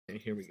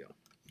here we go.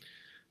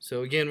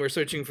 So again, we're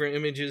searching for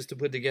images to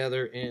put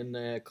together in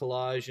a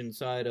collage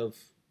inside of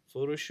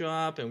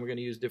Photoshop, and we're going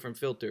to use different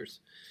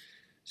filters.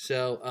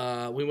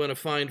 So we want to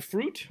find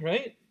fruit,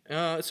 right?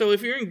 So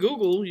if you're in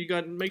Google, you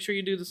got to make sure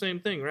you do the same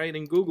thing, right?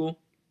 In Google,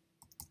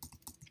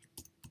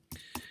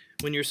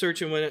 when you're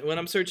searching, when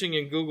I'm searching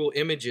in Google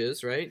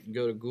Images, right? You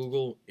go to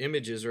Google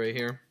Images right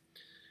here.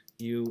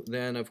 You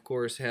then, of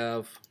course,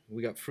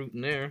 we got fruit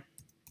in there.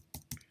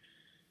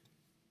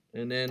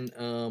 And then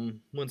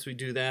once we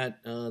do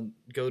that,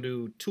 go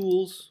to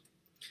Tools.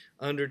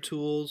 Under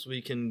Tools,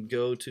 we can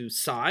go to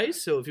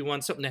Size. So if you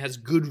want something that has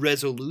good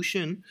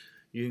resolution,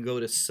 you can go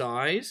to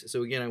Size.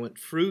 So again, I went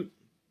Fruit,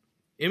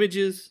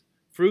 Images,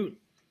 Fruit,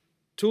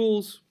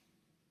 Tools,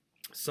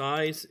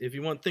 Size. If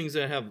you want things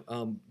that have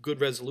good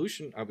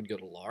resolution, I would go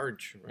to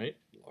Large, right?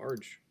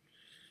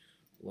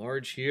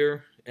 Large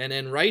here. And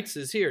then Rights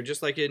is here,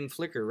 just like in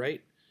Flickr,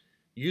 right?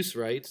 Use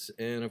rights.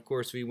 And of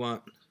course, we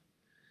want...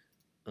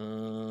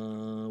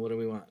 what do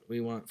we want? We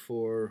want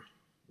for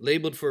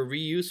labeled for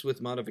reuse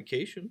with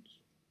modifications.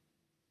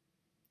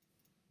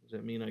 Does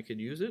that mean I could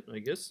use it? I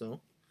guess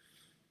so.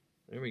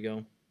 There we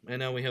go. And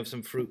now we have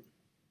some fruit.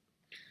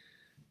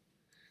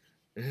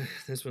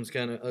 This one's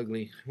kind of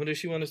ugly. What does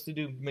she want us to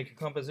do? Make a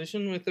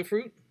composition with the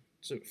fruit?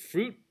 So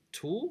fruit,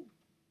 tool,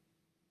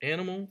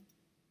 animal,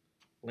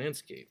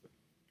 landscape.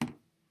 I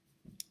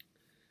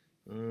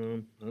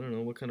don't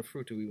know. What kind of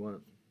fruit do we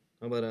want?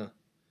 How about a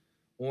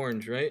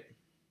orange, right?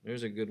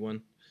 There's a good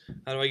one.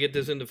 How do I get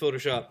this into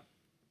Photoshop?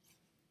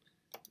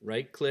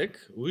 Right click,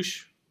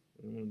 whoosh.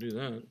 I'm gonna do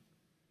that.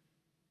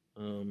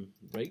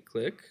 Right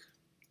click,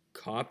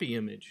 copy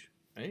image,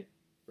 right?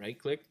 Right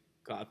click,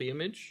 copy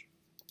image.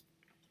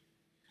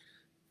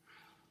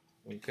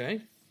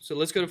 Okay, so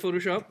let's go to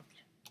Photoshop.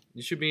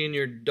 It should be in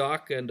your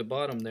dock at the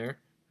bottom there,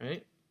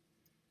 right?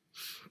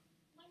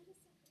 Mine doesn't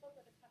come up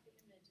with a copy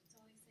image. It's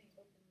only saying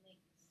open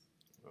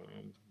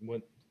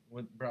links.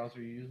 What browser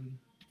are you using?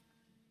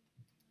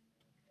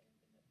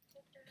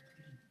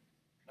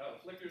 Oh,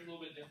 Flickr's a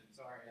little bit different.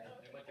 Sorry, I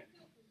went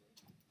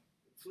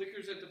to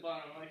Flickr's at the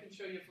bottom. I can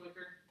show you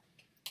Flickr.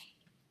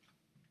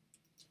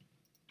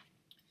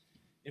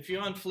 If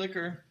you're on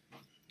Flickr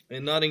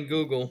and not in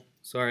Google,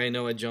 sorry, I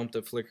know I jumped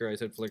to Flickr. I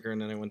said Flickr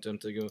and then I went to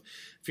Google.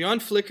 If you're on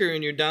Flickr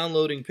and you're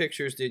downloading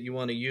pictures that you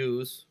want to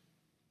use,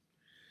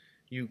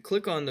 you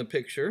click on the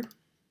picture,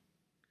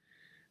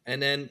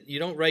 and then you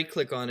don't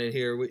right-click on it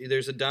here.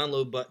 There's a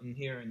download button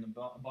here in the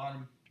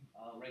bottom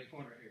right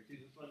corner here. See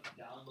this one?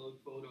 Download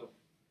photo.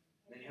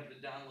 Then you have to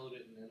download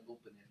it and then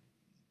open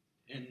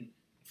it. And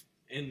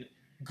in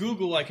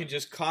Google, I can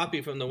just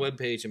copy from the web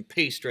page and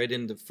paste right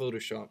into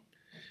Photoshop.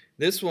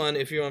 This one,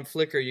 if you're on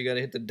Flickr, you got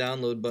to hit the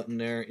download button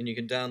there, and you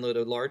can download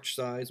a large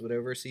size,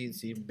 whatever. See,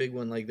 a big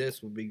one like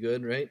this would be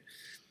good, right?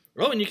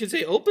 Oh, and you can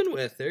say open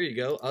with. There you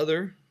go.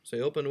 Other. Say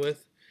open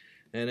with,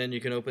 and then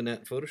you can open that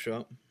in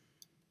Photoshop.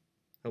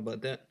 How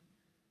about that?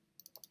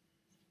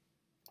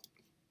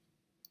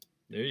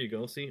 There you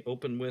go. See,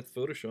 open with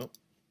Photoshop.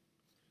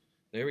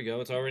 There we go.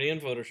 It's already in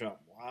Photoshop.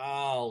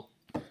 Wow.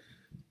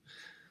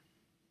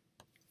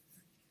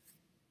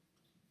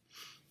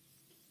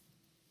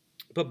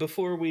 But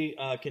before we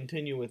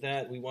continue with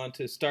that, we want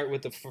to start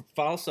with the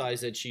file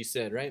size that she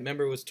said, right?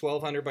 Remember it was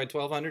 1200 by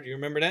 1200? You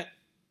remember that?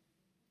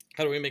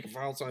 How do we make a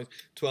file size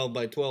 12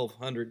 by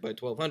 1200 by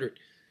 1200?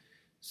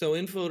 So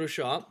in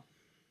Photoshop,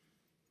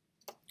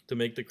 to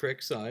make the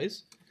correct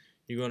size,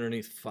 you go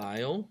underneath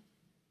File,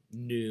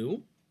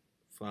 New,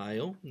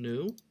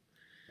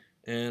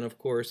 and of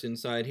course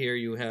inside here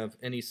you have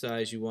any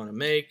size you want to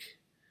make.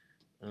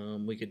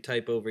 We could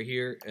type over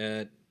here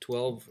at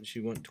 12,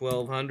 she went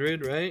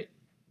 1200, right?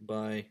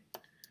 By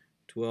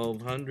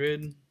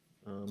 1200.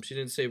 She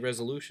didn't say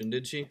resolution,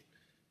 did she?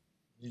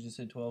 She just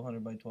said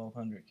 1200 by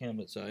 1200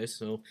 canvas size.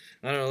 So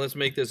I don't know, let's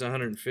make this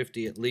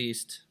 150 at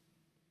least.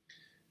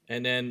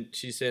 And then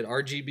she said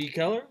RGB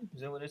color.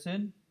 Is that what it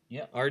said?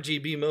 Yeah,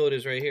 RGB mode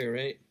is right here,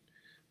 right?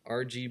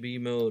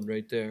 RGB mode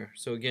right there.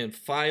 So again,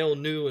 File,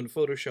 New in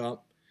Photoshop,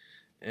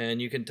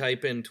 and you can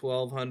type in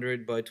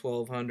 1200 by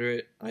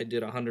 1200. I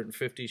did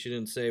 150. She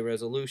didn't say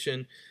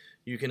resolution.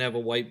 You can have a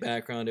white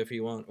background if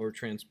you want, or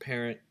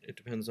transparent. It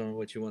depends on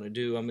what you want to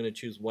do. I'm going to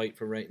choose white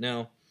for right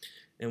now.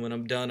 And when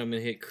I'm done, I'm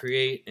going to hit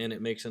create, and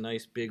it makes a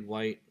nice big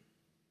white.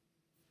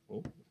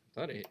 Oh, I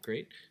thought I hit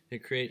create.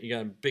 Hit create, you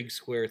got a big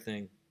square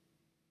thing.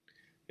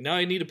 And now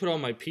I need to put all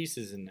my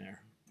pieces in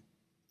there.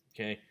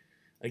 Okay.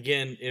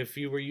 Again, if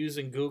you were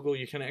using Google,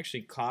 you can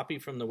actually copy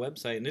from the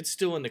website, and it's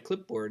still in the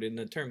clipboard. And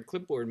the term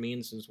clipboard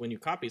means is when you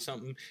copy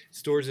something, it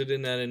stores it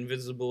in that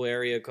invisible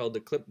area called the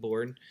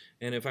clipboard.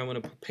 And if I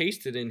want to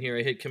paste it in here,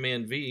 I hit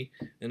Command V,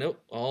 and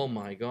oh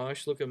my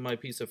gosh, look at my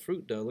piece of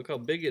fruit dough. Look how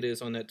big it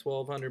is on that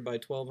 1200 by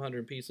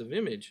 1200 piece of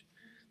image.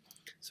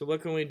 So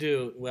what can we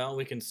do? Well,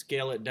 we can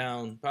scale it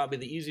down. Probably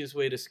the easiest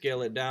way to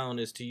scale it down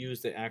is to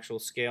use the actual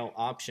scale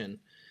option.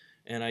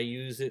 And I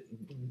use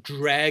it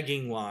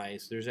dragging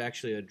wise. There's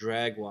actually a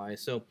drag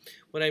wise. So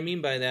what I mean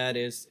by that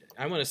is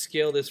I want to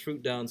scale this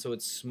fruit down so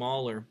it's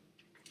smaller.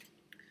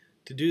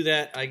 To do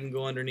that, I can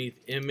go underneath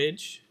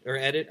image, or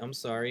edit, I'm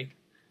sorry.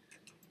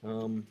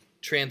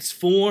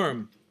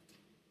 Transform,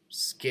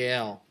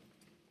 scale.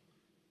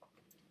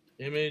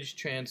 Image,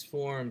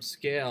 transform,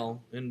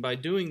 scale. And by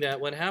doing that,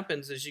 what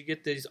happens is you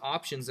get these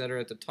options that are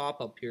at the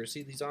top up here.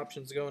 See these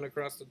options going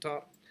across the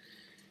top?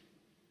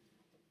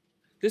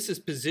 This is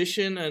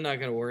position. I'm not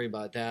going to worry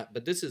about that.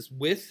 But this is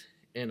width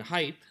and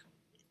height.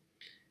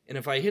 And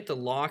if I hit the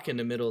lock in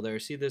the middle there,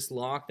 see this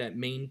lock that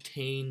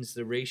maintains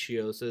the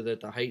ratio so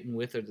that the height and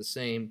width are the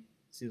same.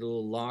 See the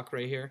little lock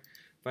right here?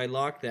 If I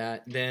lock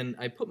that, then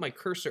I put my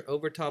cursor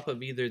over top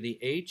of either the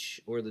H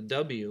or the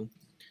W.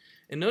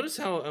 And notice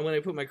how when I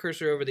put my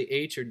cursor over the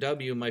H or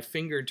W, my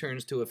finger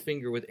turns to a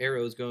finger with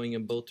arrows going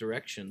in both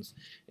directions.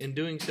 In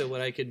doing so, what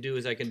I could do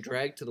is I can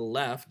drag to the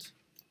left,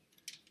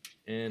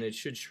 and it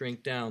should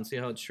shrink down. See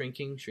how it's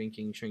shrinking?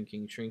 Shrinking,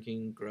 shrinking,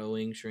 shrinking,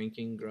 growing,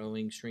 shrinking,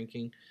 growing,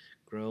 shrinking,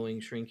 growing,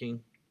 shrinking.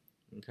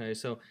 Okay,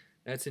 so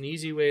that's an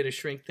easy way to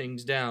shrink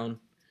things down.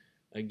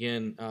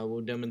 Again,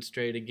 we'll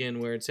demonstrate again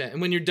where it's at.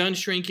 And when you're done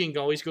shrinking,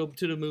 always go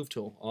to the Move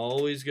tool.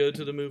 Always go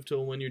to the Move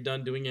tool when you're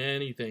done doing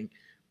anything.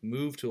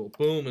 Move tool,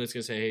 boom, and it's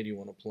going to say, hey, do you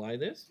want to apply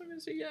this? I'm going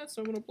to say, yes,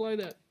 I'm going to apply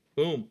that.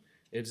 Boom,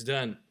 it's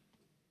done.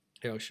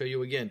 Here, I'll show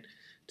you again.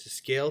 To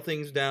scale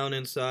things down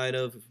inside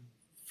of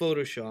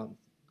Photoshop,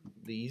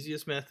 the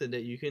easiest method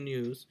that you can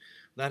use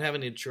without having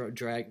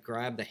to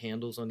grab the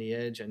handles on the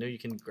edge. I know you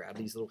can grab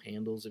these little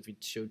handles if you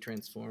show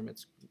transform.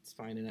 It's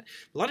fine in that.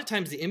 A lot of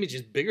times the image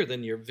is bigger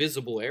than your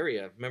visible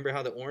area. Remember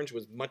how the orange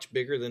was much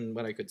bigger than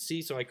what I could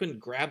see, so I couldn't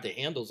grab the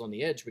handles on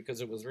the edge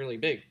because it was really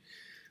big.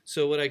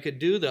 So what I could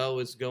do, though,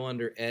 is go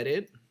under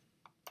Edit,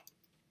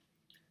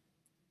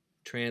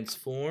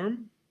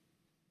 Transform,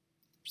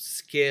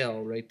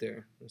 Scale right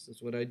there. This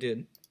is what I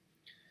did.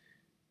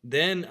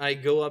 Then I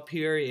go up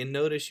here and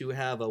notice you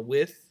have a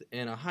width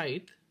and a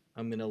height.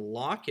 I'm going to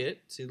lock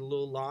it. See the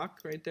little lock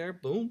right there?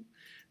 Boom.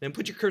 Then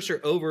put your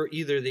cursor over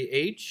either the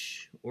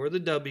H or the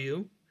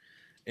W,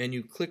 and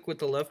you click with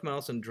the left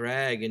mouse and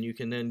drag, and you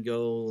can then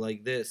go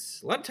like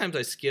this. A lot of times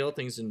I scale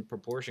things in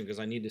proportion because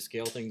I need to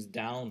scale things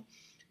down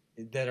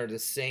that are the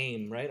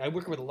same, right? I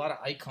work with a lot of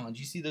icons.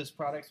 You see those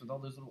products with all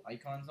those little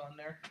icons on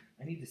there?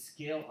 I need to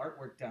scale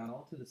artwork down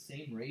all to the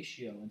same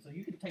ratio. And so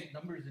you can type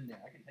numbers in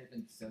there. I can type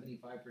in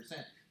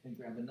 75% and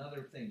grab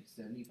another thing,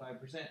 75%,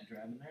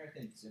 grab another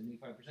thing,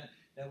 75%.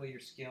 That way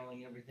you're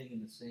scaling everything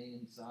in the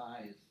same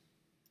size,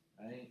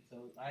 right?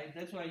 So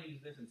that's why I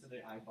use this instead of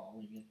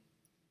eyeballing it.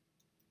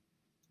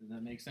 Does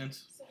that make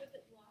sense? So with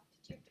it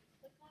locked, did you have to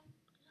click on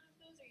one of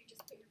those, or you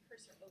just put your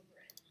cursor over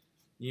it?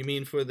 You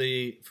mean for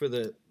the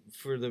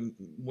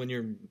when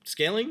you're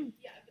scaling?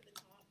 Yeah, up at the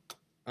top.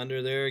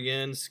 Under there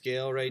again,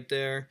 scale right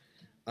there.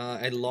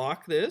 I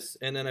lock this,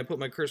 and then I put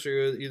my cursor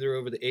either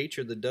over the H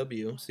or the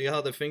W. See how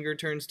the finger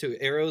turns to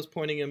arrows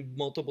pointing in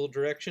multiple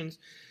directions?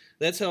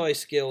 That's how I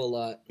scale a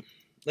lot.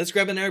 Let's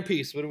grab another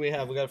piece. What do we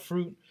have? We got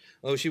fruit.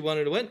 Oh, she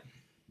wanted to what?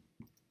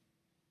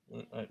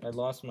 I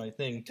lost my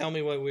thing. Tell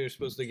me what we were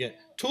supposed to get.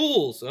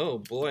 Tools! Oh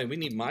boy, we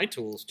need my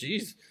tools.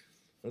 Jeez.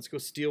 Let's go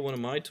steal one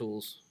of my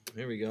tools.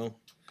 There we go.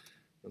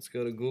 Let's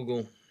go to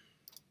Google.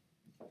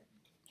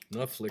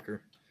 Not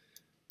Flickr.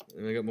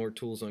 And I got more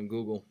tools on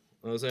Google.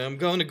 I'm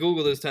going to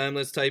Google this time.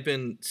 Let's type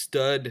in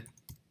Stud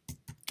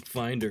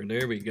Finder.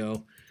 There we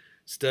go.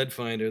 Stud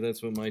Finder.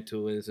 That's what my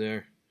tool is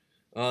there.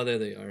 Oh, there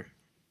they are.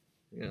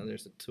 Yeah,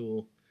 there's a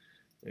tool.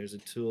 There's a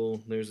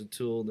tool. There's a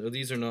tool. Oh,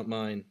 these are not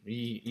mine.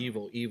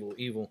 Evil, evil,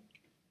 evil.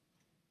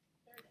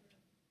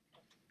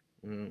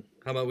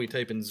 How about we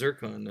type in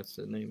Zircon? That's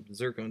the name.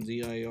 Zircon.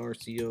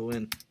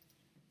 Z-I-R-C-O-N.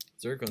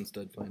 Zircon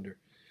Stud Finder.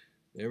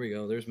 There we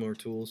go. There's more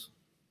tools.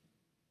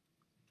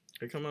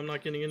 How come I'm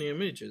not getting any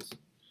images?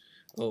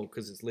 Oh,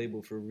 because it's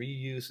labeled for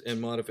reuse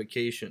and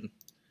modification.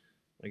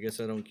 I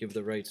guess I don't give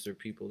the rights to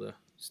people to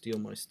steal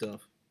my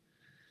stuff.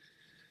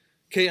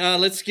 Okay,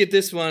 let's get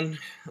this one.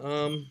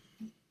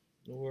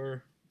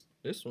 Or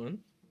this one.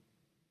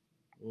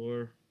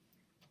 Or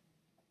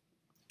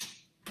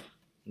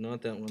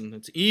not that one.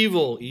 That's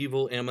evil.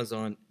 Evil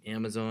Amazon.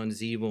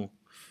 Amazon's evil.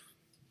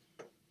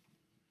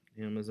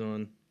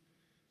 Amazon.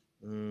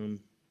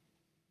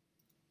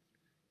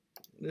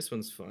 This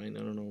one's fine. I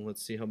don't know.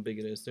 Let's see how big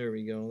it is. There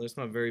we go. That's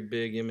not a very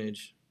big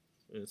image.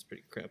 It's a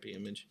pretty crappy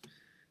image.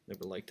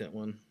 Never liked that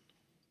one.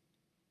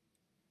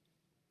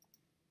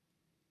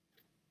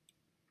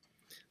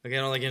 Okay,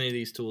 I don't like any of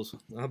these tools.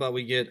 How about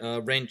we get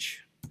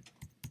wrench?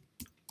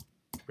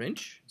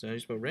 Wrench? Is that how you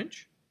spell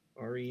wrench?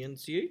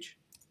 R-E-N-C-H?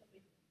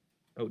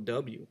 Oh,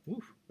 W.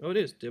 Oof. Oh, it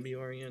is.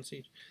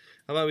 W-R-E-N-C-H.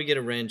 How about we get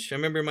a wrench? I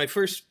remember my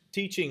first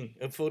teaching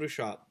of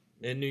Photoshop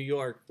in New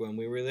York when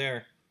we were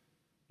there.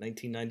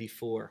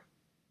 1994.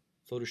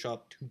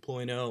 Photoshop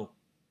 2.0.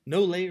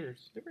 No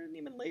layers. There weren't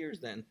even layers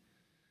then.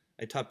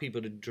 I taught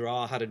people to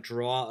draw how to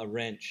draw a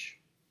wrench.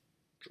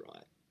 Draw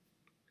it.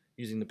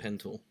 Using the pen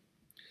tool.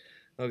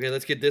 Okay,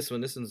 let's get this one.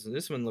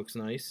 This one looks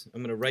nice.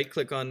 I'm gonna right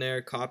click on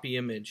there, copy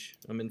image.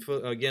 I'm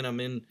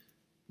in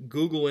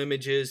Google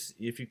Images.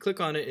 If you click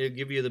on it, it'll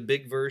give you the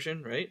big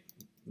version, right?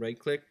 Right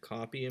click,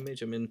 copy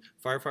image. I'm in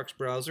Firefox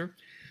browser.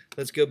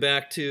 Let's go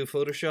back to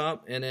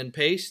Photoshop and then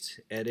paste,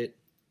 edit,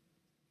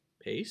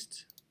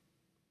 paste.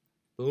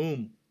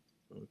 Boom.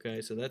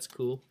 Okay, so that's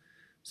cool.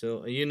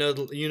 So you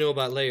know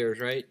about layers,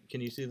 right? Can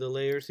you see the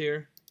layers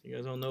here? You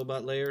guys all know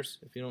about layers?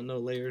 If you don't know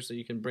layers, so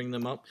you can bring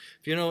them up.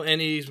 If you know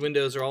any of these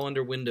windows are all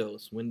under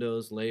Windows.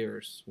 Windows,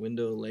 layers,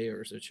 window,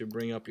 layers. It should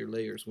bring up your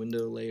layers,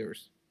 window,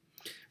 layers.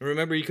 And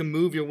remember, you can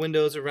move your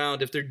windows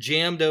around. If they're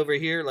jammed over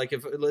here, like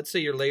if let's say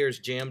your layer's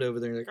jammed over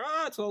there, like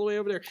it's all the way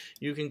over there,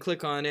 you can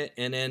click on it,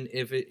 and then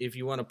if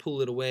you want to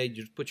pull it away,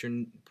 you just put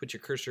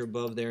your cursor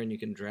above there, and you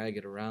can drag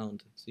it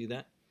around. See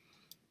that?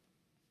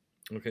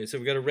 Okay, so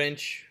we've got a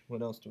wrench.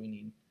 What else do we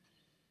need?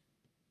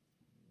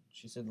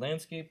 She said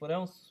landscape. What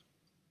else?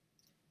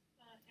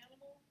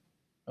 Animal.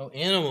 Oh,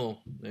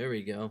 animal. There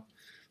we go.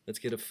 Let's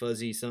get a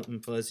fuzzy,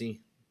 something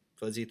fuzzy.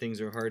 Fuzzy things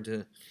are hard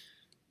to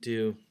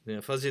do. Yeah,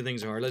 fuzzy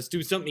things are hard. Let's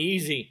do something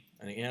easy.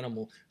 An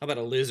animal. How about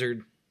a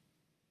lizard?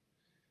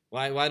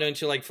 Why don't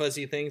you like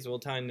fuzzy things? Well,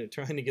 trying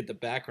to get the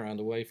background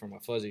away from a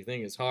fuzzy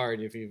thing is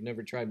hard if you've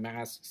never tried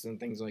masks and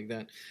things like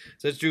that.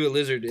 So let's do a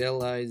lizard.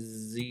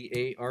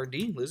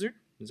 L-I-Z-A-R-D. Lizard?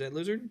 Is that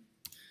lizard?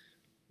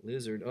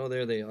 Lizard. Oh,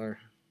 there they are.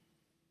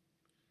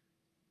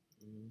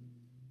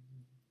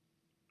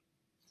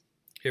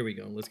 Here we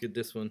go. Let's get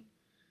this one.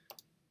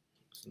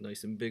 It's a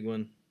nice and big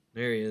one.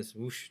 There he is.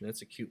 Whoosh,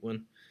 that's a cute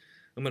one.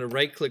 I'm going to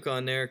right click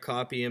on there,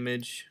 copy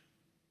image.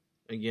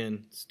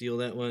 Again, steal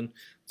that one.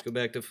 Let's go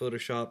back to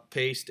Photoshop,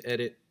 paste,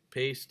 edit,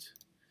 paste.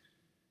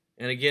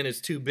 And again,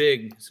 it's too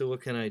big, so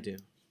what can I do?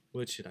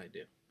 What should I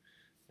do?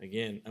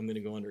 Again, I'm going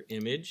to go under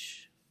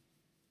image,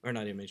 or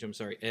not image, I'm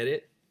sorry,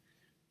 edit,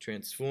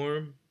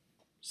 transform,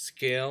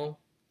 scale,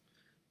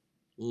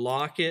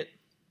 lock it,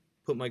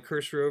 put my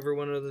cursor over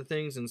one of the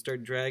things and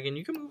start dragging.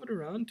 You can move it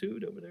around too,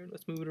 over there.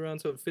 Let's move it around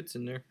so it fits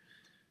in there.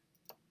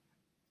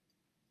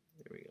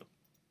 There we go.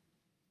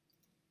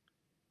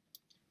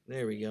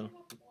 There we go.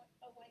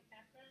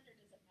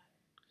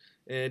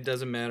 It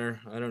doesn't matter.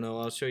 I don't know.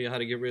 I'll show you how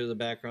to get rid of the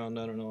background.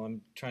 I don't know.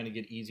 I'm trying to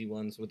get easy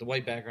ones. With the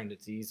white background,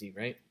 it's easy,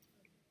 right?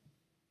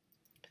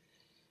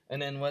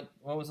 And then what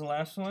was the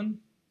last one?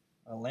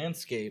 A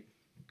landscape.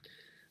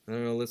 I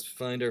don't know. Let's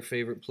find our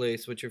favorite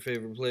place. What's your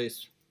favorite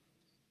place?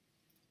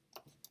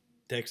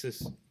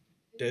 Texas?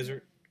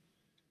 Desert?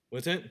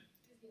 What's it?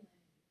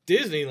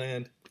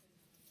 Disneyland.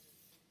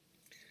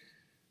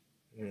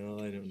 No,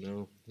 I don't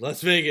know.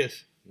 Las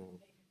Vegas. No.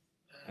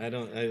 I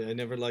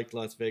never liked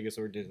Las Vegas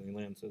or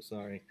Disneyland, so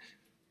sorry.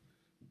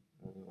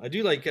 I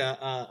do like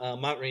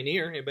Mount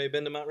Rainier. Anybody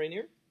been to Mount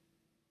Rainier?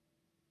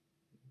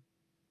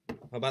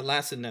 How about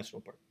Lassen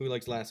National Park? Who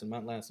likes Lassen?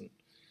 Mount Lassen.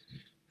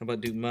 How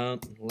about do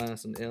Mount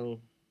Lassen?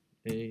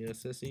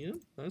 L-A-S-S-E-N?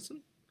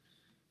 Lassen?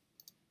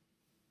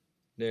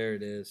 There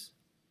it is.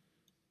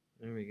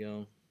 There we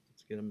go.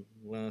 Let's get a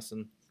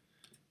Lassen.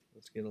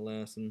 Let's get a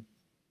Lassen.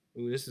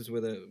 Ooh, this is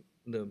where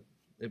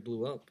it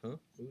blew up, huh?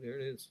 Ooh, there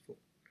it is.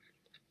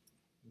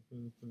 I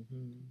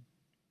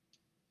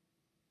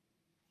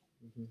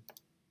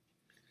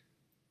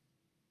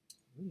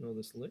don't know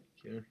this lake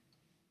here.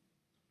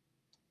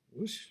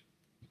 Whoosh.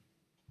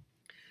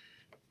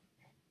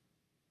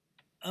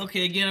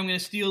 Okay, again, I'm going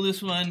to steal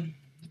this one.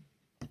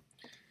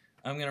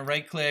 I'm going to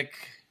right click,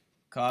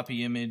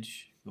 copy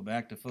image, go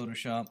back to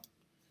Photoshop,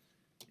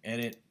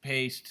 edit,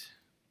 paste.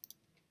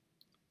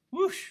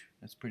 Whoosh,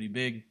 that's pretty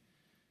big.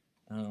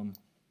 I'm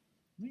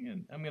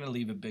going to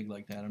leave it big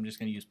like that. I'm just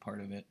going to use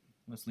part of it.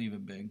 Let's leave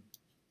it big.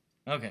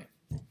 Okay.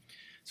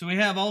 So we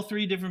have all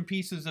three different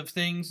pieces of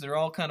things. They're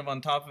all kind of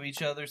on top of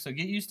each other. So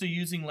get used to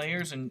using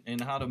layers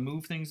and how to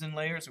move things in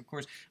layers. Of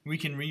course, we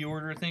can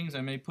reorder things.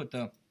 I may put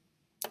the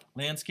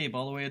landscape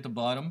all the way at the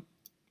bottom.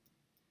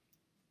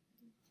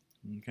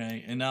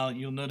 Okay, and now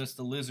you'll notice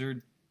the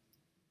lizard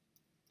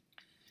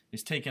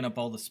is taking up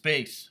all the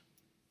space.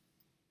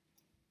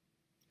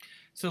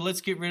 So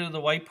let's get rid of the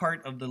white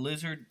part of the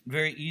lizard.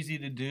 Very easy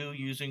to do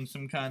using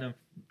some kind of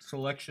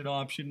selection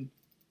option,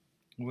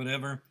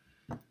 whatever.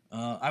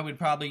 I would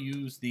probably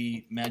use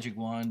the magic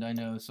wand. I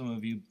know some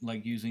of you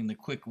like using the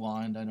quick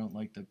wand. I don't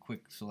like the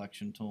quick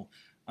selection tool.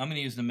 I'm going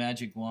to use the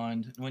magic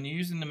wand. When you're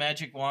using the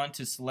magic wand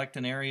to select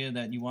an area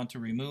that you want to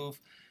remove,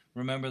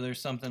 remember there's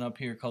something up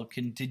here called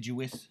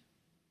contiguous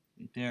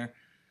right there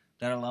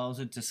that allows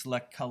it to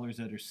select colors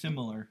that are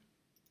similar.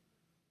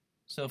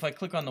 So if I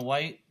click on the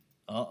white,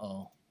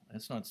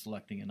 that's not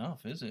selecting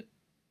enough, is it?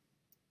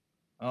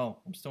 Oh,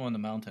 I'm still on the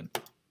mountain.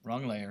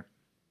 Wrong layer.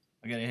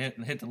 I gotta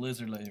hit the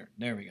lizard layer.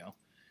 There we go.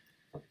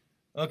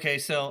 Okay,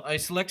 so I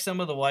select some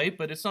of the white,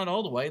 but it's not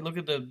all the white. Look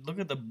at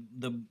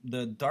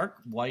the dark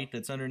white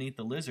that's underneath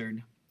the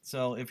lizard.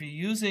 So if you're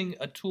using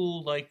a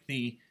tool like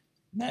the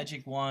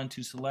magic wand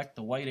to select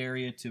the white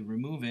area to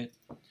remove it,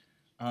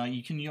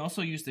 you can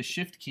also use the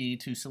shift key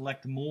to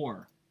select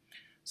more.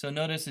 So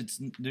notice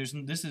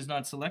this is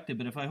not selected,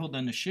 but if I hold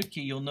down the shift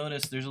key, you'll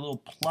notice there's a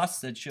little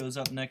plus that shows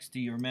up next to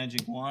your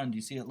magic wand. Do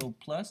you see that little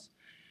plus?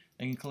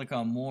 I can click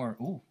on more.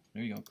 Ooh,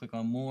 there you go. Click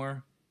on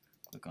more.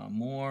 Click on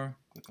more.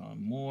 Click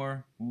on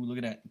more. Ooh, look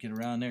at that. Get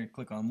around there.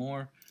 Click on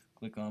more.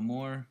 Click on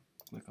more.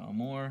 Click on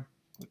more.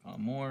 Click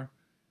on more.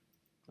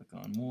 Click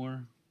on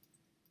more.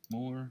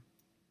 more.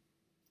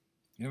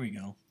 There we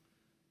go.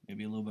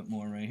 Maybe a little bit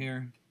more right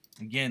here.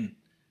 Again,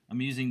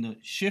 I'm using the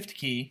Shift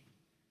key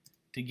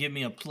to give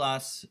me a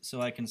plus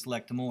so I can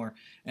select more.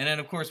 And then,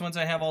 of course, once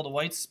I have all the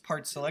white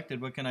parts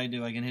selected, what can I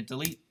do? I can hit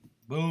delete.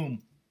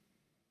 Boom.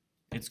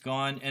 It's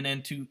gone. And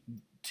then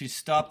to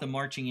stop the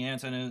marching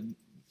ants, I don't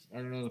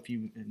know if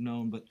you've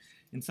known, but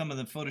in some of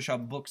the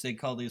Photoshop books, they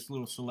call this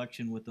little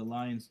selection with the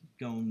lines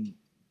going,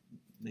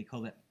 they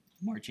call that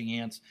marching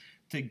ants.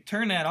 To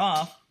turn that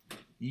off,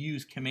 you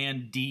use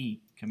Command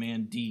D.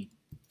 Command D.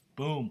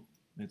 Boom.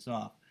 It's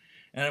off.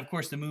 And of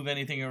course, to move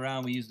anything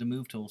around, we use the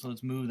move tool. So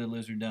let's move the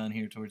lizard down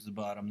here towards the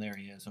bottom. There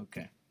he is.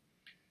 Okay.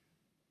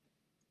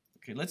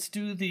 Okay, let's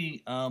do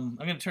the, I'm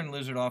going to turn the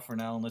lizard off for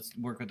now, and let's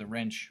work with the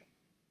wrench.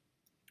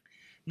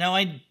 Now,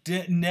 I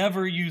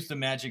never used the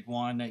magic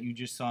wand that you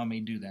just saw me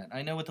do that.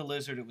 I know with the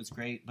lizard it was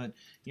great, but,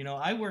 you know,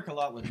 I work a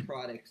lot with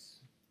products.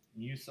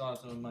 You saw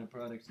some of my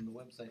products on the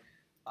website.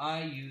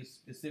 I use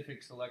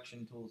specific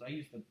selection tools. I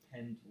use the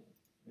pen tool.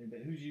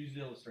 Anybody, who's used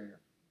Illustrator?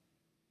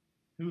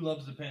 Who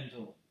loves the pen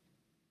tool?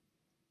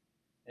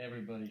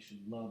 Everybody should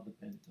love the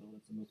pen tool.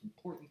 It's the most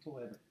important tool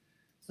ever.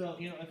 So,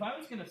 you know, if I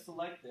was going to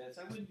select this,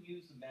 I wouldn't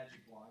use the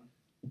magic wand.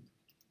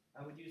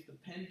 I would use the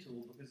pen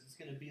tool because it's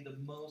going to be the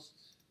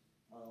most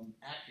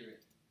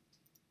accurate.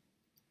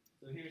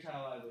 So here's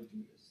how I would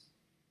do this.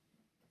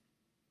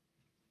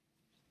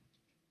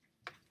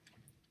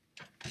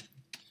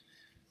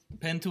 The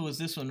pen tool is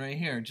this one right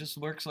here. It just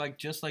works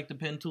just like the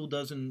pen tool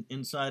does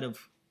inside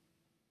of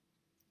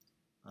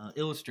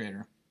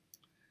Illustrator.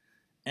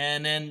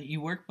 And then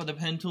you work with the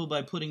pen tool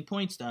by putting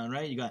points down,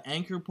 right? You got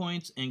anchor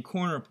points and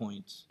corner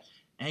points.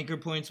 Anchor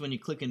points when you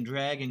click and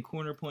drag, and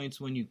corner points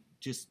when you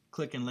just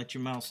click and let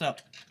your mouse up.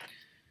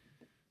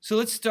 So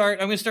let's start.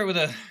 I'm going to start with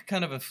a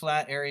kind of a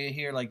flat area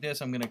here like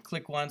this. I'm going to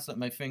click once, let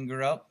my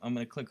finger up. I'm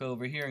going to click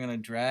over here. I'm going to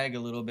drag a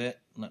little bit,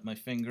 let my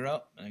finger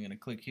up. And I'm going to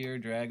click here,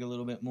 drag a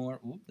little bit more.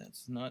 Oop,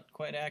 that's not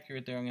quite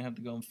accurate there. I'm going to have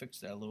to go and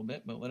fix that a little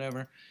bit, but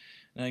whatever.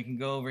 And I can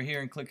go over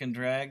here and click and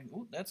drag.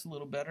 Oop, that's a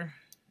little better.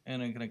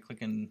 And I'm going to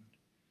click and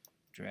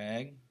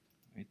drag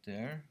right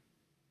there.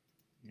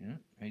 Yeah,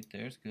 right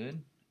there's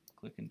good.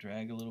 Click and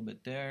drag a little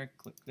bit there.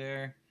 Click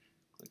there.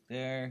 Click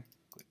there.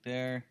 Click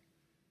there.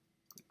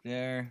 Click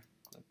there.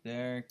 Click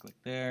there. Click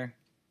there.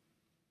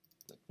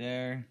 Click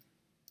there.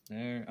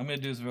 There. I'm going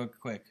to do this real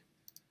quick.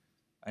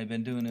 I've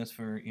been doing this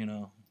for, you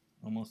know,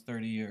 almost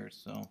 30 years.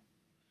 So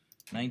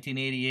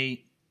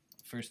 1988,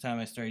 first time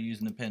I started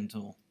using the pen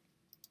tool.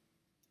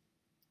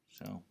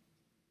 So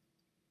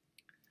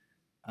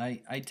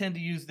I tend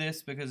to use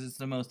this because it's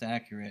the most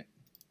accurate,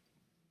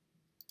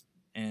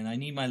 and I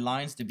need my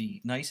lines to be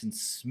nice and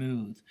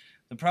smooth.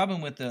 The problem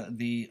with the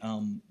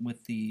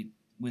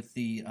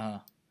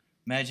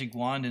magic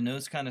wand and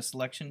those kind of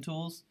selection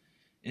tools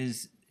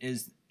is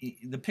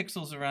the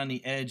pixels around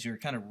the edge are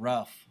kind of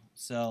rough,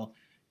 so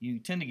you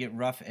tend to get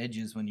rough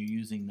edges when you're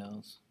using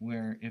those.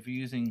 Where if you're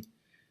using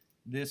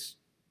this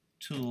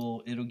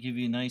tool, it'll give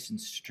you nice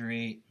and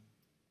straight.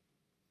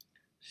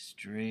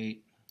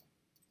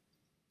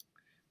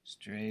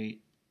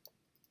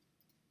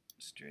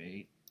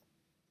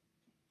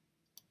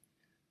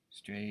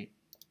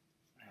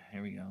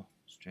 Here we go.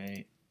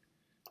 Straight.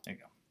 There you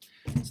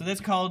go. So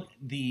that's called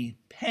the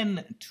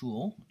pen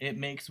tool. It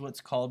makes what's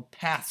called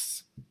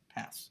paths.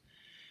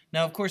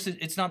 Now, of course,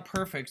 it's not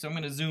perfect, so I'm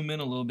going to zoom in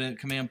a little bit.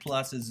 Command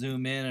plus is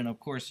zoom in, and of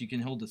course, you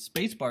can hold the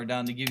space bar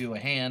down to give you a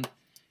hand,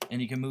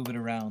 and you can move it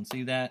around.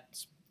 See that?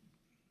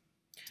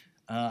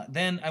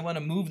 Then I want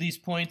to move these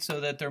points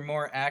so that they're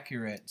more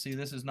accurate. See,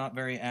 this is not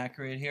very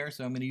accurate here,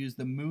 so I'm going to use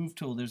the move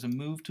tool. There's a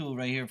move tool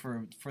right here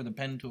for the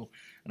pen tool,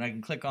 and I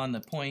can click on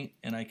the point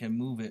and I can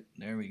move it.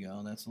 There we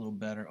go. That's a little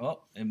better.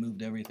 Oh, it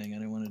moved everything. I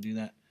didn't want to do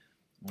that.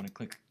 I want to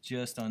click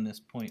just on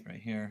this point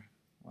right here.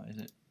 Why is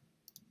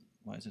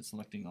it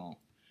selecting all?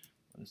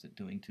 What is it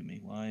doing to me?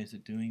 Why is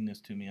it doing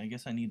this to me? I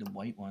guess I need the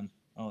white one.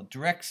 Oh,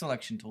 direct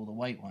selection tool, the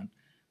white one.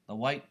 The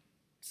white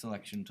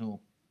selection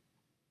tool.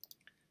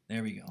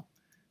 There we go.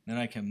 Then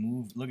I can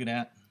move, look at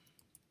that.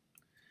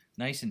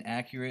 Nice and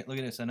accurate. Look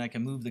at this. And I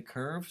can move the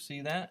curve.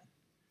 See that?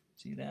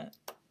 See that?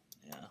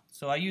 Yeah.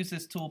 So I use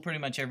this tool pretty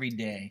much every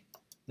day.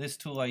 This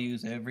tool I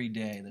use every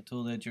day. The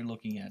tool that you're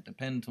looking at, the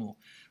pen tool.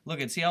 Look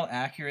at, see how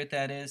accurate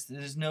that is?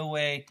 There's no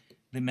way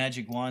the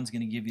magic wand's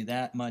going to give you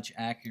that much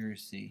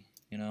accuracy.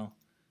 You know,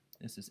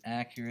 this is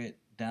accurate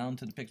down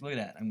to the pixel. Look at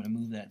that. I'm going to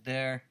move that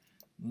there,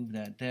 move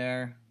that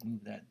there,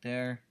 move that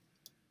there.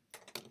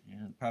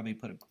 Yeah, probably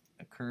put a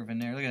curve in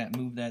there. Look at that.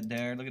 Move that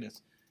there. Look at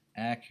this.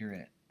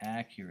 Accurate,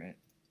 accurate,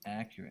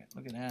 accurate.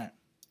 Look at that.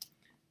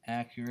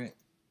 Accurate.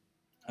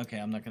 Okay,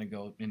 I'm not going to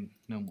go in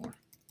no more.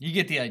 You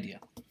get the idea.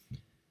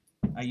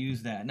 I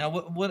use that. Now,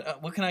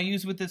 what can I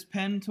use with this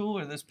pen tool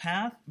or this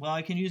path? Well,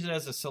 I can use it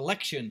as a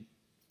selection.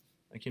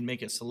 I can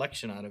make a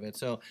selection out of it.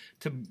 So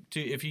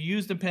if you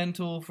use the pen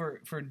tool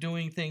for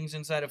doing things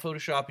inside of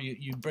Photoshop,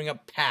 you bring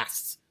up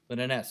paths with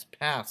an S.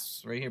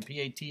 Paths right here,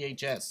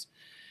 P-A-T-H-S.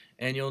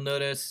 And you'll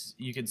notice,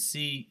 you can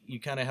see, you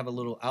kind of have a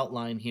little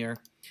outline here.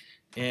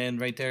 And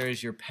right there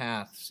is your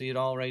path. See it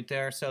all right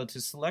there? So to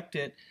select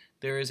it,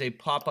 there is a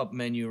pop-up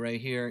menu right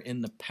here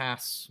in the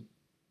pass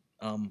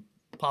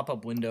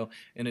pop-up window,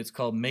 and it's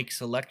called Make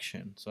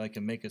Selection. So I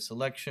can make a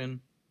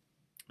selection,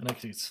 and I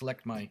can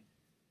select my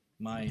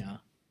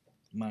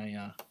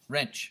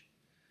wrench.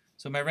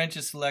 So my wrench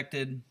is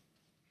selected.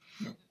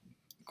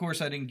 Of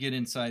course, I didn't get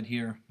inside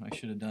here. I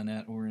should have done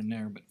that or in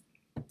there, but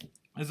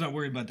I was not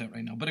worried about that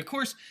right now. But of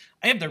course,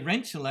 I have the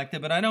wrench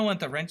selected, but I don't want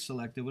the wrench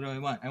selected. What do I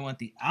want? I want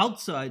the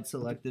outside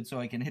selected so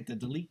I can hit the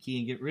delete key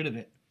and get rid of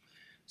it.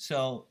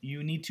 So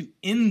you need to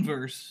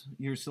inverse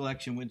your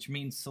selection, which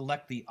means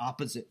select the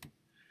opposite.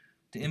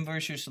 To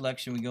inverse your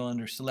selection, we go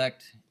under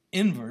Select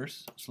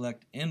Inverse.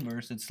 Select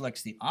Inverse. It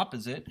selects the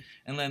opposite.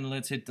 And then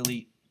let's hit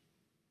Delete.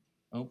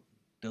 Oh,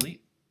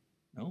 delete.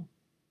 No.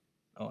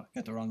 Oh, I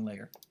got the wrong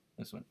layer.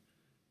 This one.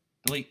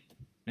 Delete.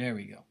 There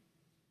we go.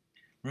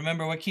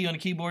 Remember what key on the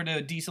keyboard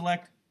to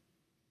deselect?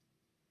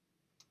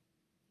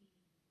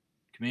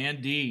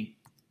 Command D.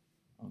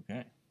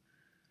 Okay.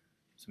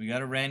 So we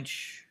got a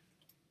wrench.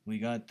 We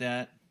got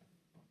that.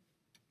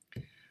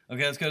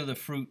 Okay, let's go to the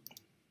fruit.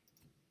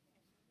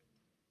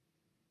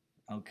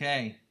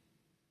 Okay.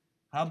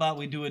 How about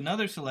we do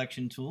another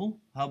selection tool?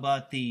 How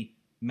about the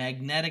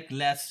magnetic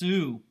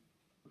lasso?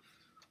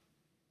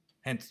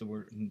 Hence the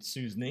word,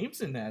 Sue's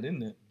name's in that,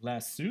 isn't it?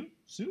 Lasso?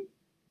 Sue?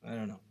 I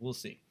don't know. We'll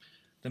see.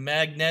 The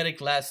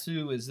magnetic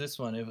lasso is this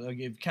one. If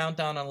you count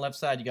down on the left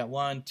side, you got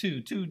 1,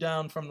 2, 2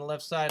 down from the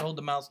left side. Hold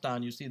the mouse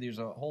down. You see there's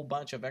a whole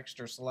bunch of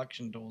extra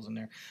selection tools in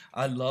there.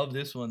 I love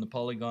this one, the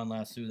polygon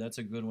lasso. That's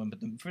a good one. But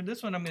for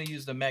this one, I'm going to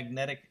use the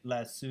magnetic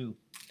lasso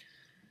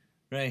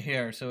right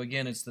here. So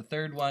again, it's the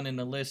third one in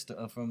the list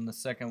from the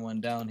second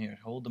one down here.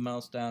 Hold the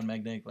mouse down,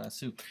 magnetic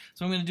lasso.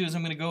 So what I'm going to do is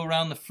I'm going to go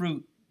around the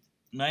fruit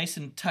nice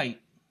and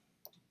tight.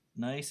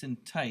 Nice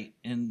and tight.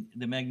 And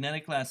the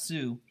magnetic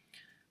lasso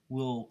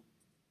will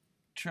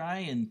try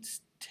and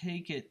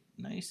take it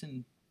nice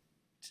and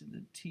to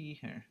the T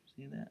here.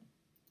 See that?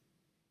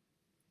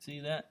 See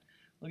that?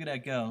 Look at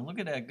that go. Look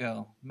at that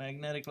go.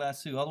 Magnetic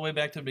lasso all the way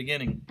back to the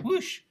beginning.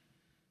 Whoosh!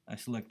 I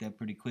select that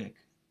pretty quick.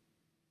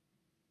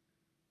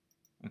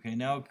 Okay,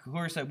 now of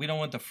course we don't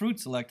want the fruit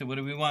selected. What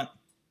do we want?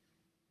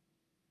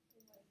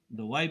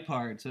 The white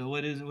part. So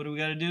what do we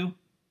got to do?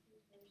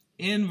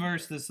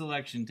 Inverse the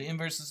selection. To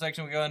inverse the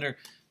selection, we go under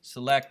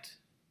Select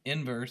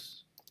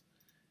Inverse.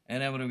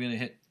 And then what are we going to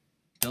hit?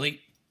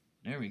 Delete.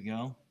 There we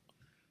go.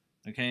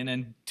 Okay, and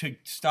then to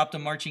stop the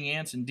marching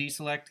ants and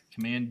deselect,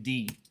 Command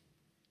D.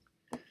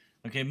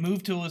 Okay,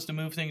 Move tool is to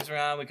move things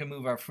around. We can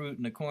move our fruit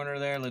in the corner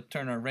there. Let's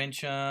turn our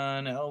wrench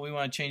on. Oh, we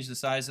want to change the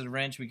size of the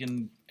wrench. We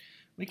can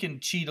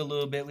cheat a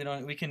little bit.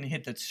 We can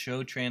hit the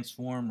Show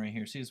Transform right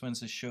here. See, this one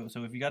says Show.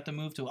 So if you got the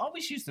Move tool,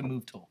 always use the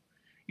Move tool.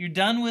 You're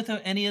done with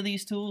any of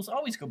these tools,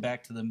 always go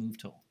back to the Move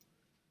tool.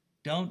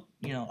 Don't,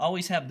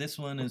 always have this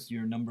one as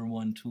your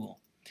 #1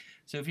 tool.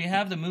 So if you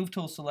have the Move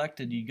tool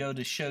selected, you go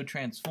to Show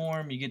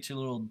Transform, you get your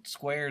little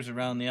squares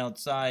around the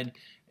outside,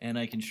 and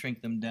I can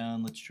shrink them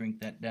down. Let's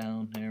shrink that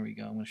down. There we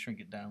go. I'm going to shrink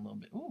it down a little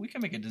bit. Ooh, we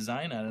can make a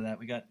design out of that.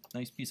 We got a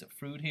nice piece of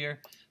fruit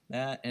here,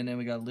 that, and then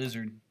we got a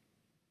lizard.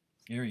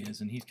 Here he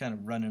is, and he's kind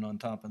of running on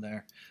top of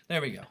there.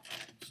 There we go.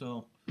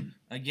 So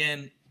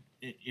again,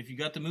 if you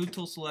got the Move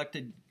tool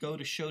selected, go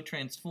to Show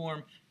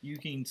Transform. You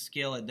can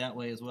scale it that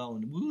way as well,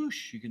 and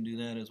whoosh, you can do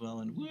that as well,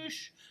 and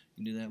whoosh,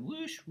 you can do that,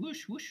 whoosh,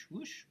 whoosh, whoosh,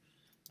 whoosh.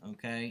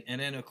 Okay,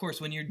 and then of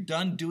course when you're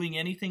done doing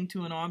anything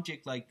to an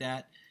object like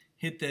that,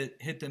 hit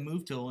the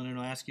Move tool, and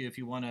it'll ask you if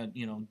you want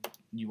to,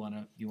 you want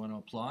to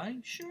apply.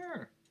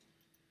 Sure.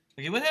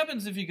 Okay, what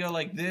happens if you go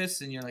like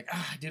this and you're like,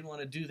 I didn't want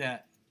to do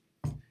that,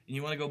 and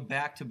you want to go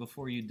back to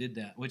before you did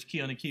that? Which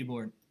key on the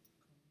keyboard?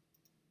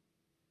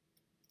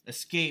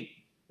 Escape.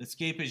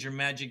 Escape is your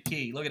magic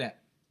key. Look at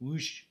that.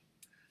 Whoosh.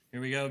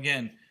 Here we go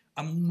again.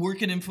 I'm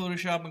working in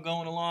Photoshop and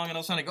going along, and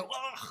all of a sudden I go,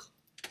 ugh!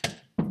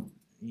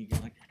 And you go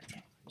like,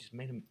 I just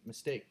made a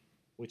mistake.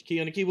 Which key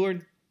on the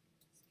keyboard?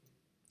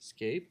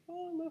 Escape.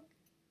 Oh, look.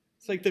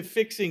 It's like the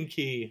fixing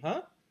key,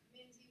 huh?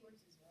 Command Z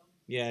works as well.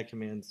 Yeah,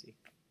 Command Z.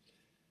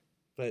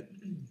 But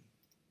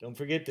don't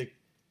forget the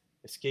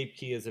escape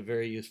key is a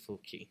very useful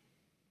key.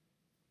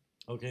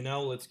 Okay, now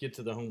let's get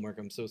to the homework.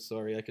 I'm so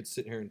sorry. I could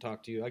sit here and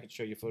talk to you. I could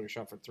show you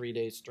Photoshop for 3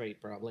 days straight,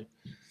 probably.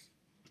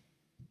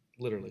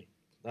 Literally.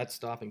 That's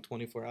stopping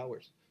 24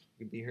 hours.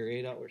 You could be here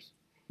 8 hours.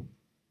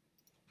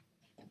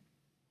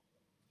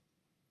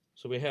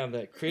 So we have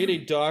that. Create a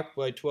dock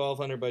by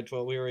 1200 by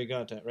 12. We already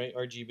got that, right?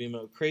 RGB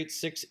mode. Create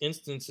 6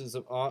 instances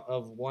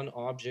of one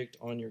object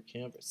on your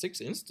canvas.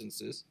 6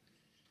 instances?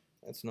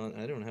 That's not,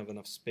 I don't have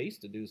enough space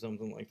to do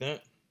something like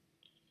that.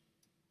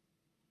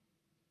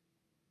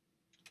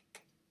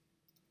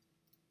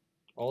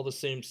 All the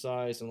same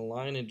size, and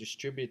align and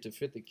distribute to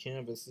fit the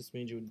canvas. This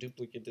means you would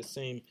duplicate the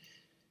same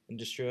and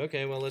distribute.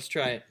 Okay, well, let's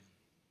try it.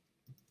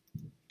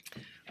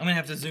 I'm going to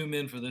have to zoom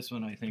in for this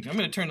one, I think. I'm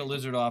going to turn the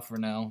lizard off for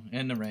now,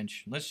 and the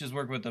wrench. Let's just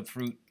work with the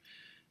fruit.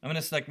 I'm going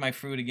to select my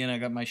fruit again. I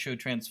got my Show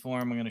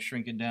Transform. I'm going to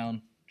shrink it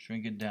down.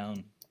 Shrink it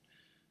down.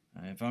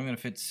 If I'm going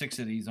to fit 6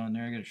 of these on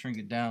there, I got to shrink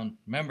it down.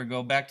 Remember,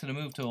 go back to the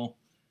Move tool.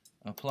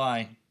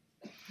 Apply.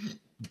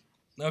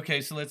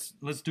 Okay, so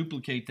let's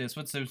duplicate this.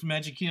 What's the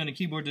magic key on the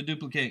keyboard to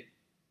duplicate?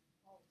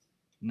 Alt.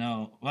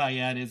 No. Well,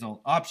 yeah, it is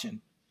Alt.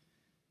 Option.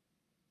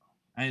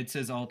 It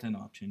says Alt and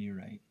Option. You're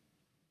right.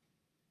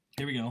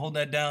 Here we go. Hold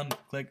that down.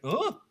 Click.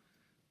 Oh!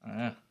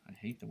 I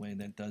hate the way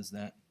that does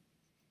that.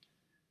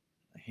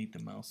 I hate the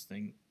mouse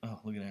thing. Oh,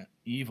 look at that.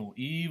 Evil,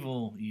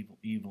 evil, evil,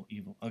 evil,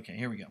 evil. Okay,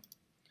 here we go.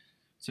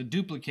 So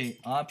duplicate.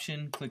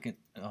 Option. Click it.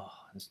 Oh,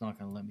 it's not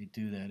going to let me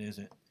do that, is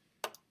it?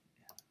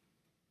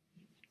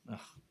 Ugh.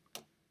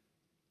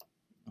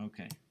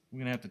 Okay. We're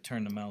going to have to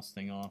turn the mouse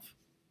thing off.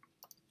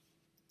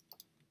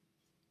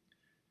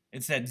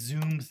 It's that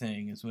zoom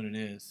thing is what it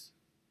is.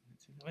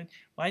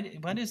 Why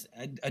does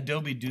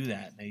Adobe do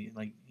that? They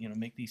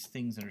make these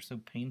things that are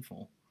so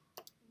painful.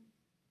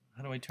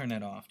 How do I turn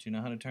that off? Do you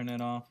know how to turn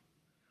that off?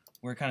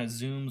 Where it kind of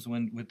zooms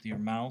with your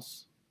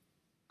mouse.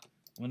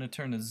 I'm going to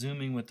turn the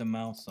zooming with the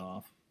mouse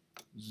off.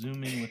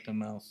 Zooming with the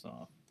mouse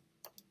off.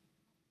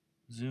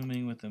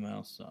 Zooming with the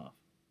mouse off.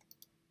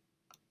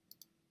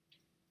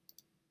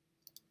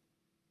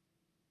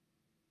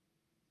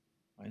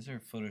 Why is there a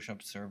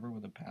Photoshop server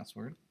with a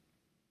password?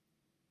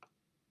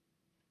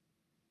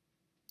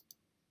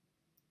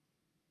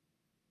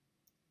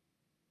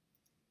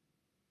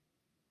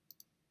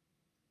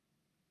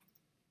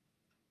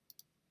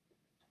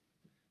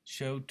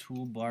 Show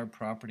toolbar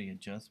property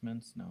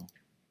adjustments? No.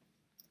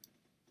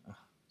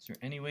 Is there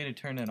any way to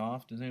turn it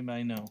off? Does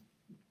anybody know?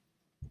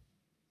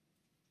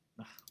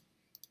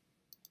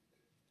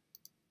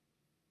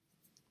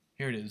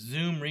 Here it is.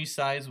 Zoom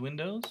resize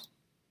windows?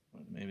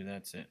 Well, maybe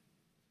that's it.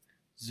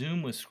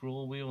 Zoom with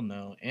scroll wheel?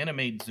 No.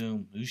 Animate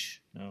zoom? Oosh.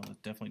 No, let's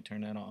definitely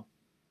turn that off.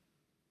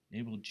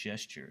 Enable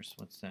gestures.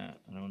 What's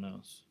that? I don't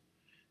know.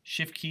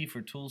 Shift key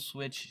for tool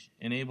switch.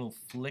 Enable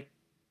flick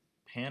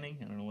panning?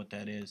 I don't know what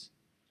that is.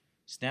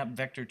 Snap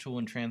vector tool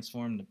and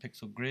transform the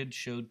pixel grid.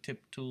 Show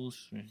tip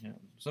tools. Yeah.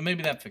 So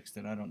maybe that fixed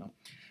it. I don't know.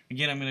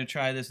 Again, I'm going to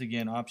try this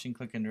again. Option,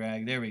 click, and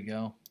drag. There we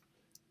go.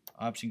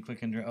 Option,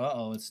 click, and drag.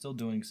 Uh-oh, it's still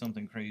doing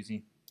something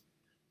crazy.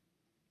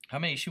 How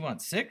many she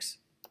wants? 6?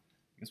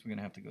 I guess we're going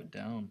to have to go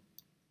down.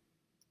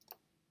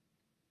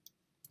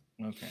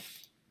 Okay.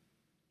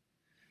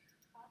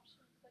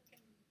 Option, click,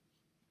 and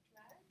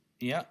drag?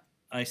 Yeah.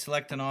 I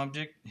select an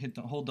object,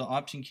 hold the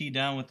Option key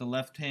down with the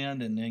left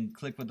hand, and then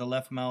click with the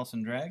left mouse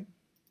and drag.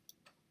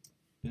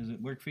 Does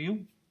it work for you?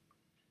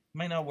 It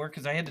might not work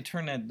because I had to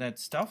turn that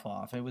stuff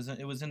off. It was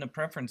in the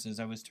preferences.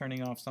 I was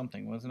turning off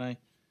something, wasn't I?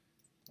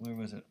 Where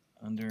was it?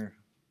 Under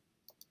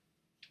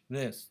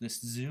this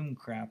zoom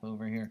crap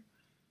over here.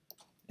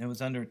 It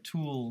was under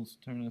tools.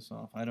 Turn this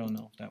off. I don't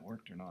know if that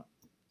worked or not.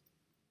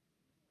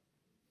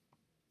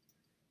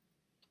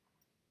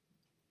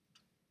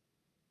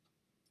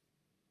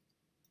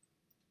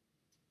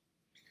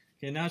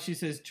 Okay, now she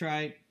says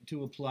try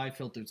to apply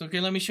filters. Okay,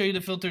 let me show you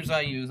the filters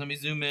I use. Let me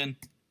zoom in.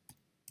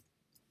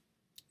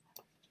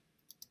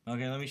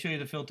 Okay, let me show you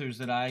the filters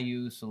that I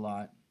use a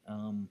lot.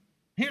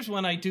 Here's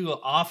one I do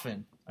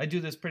often. I do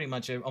this pretty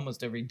much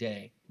almost every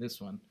day.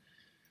 This one,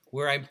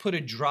 where I put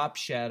a drop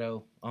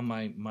shadow on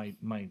my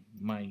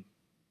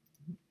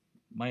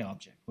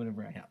object,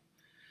 whatever I have.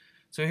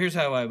 So here's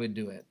how I would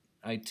do it.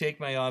 I take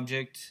my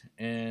object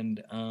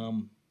and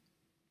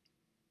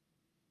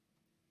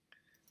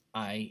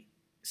I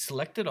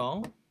select it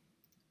all.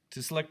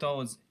 To select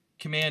all is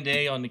Command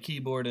A on the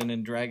keyboard and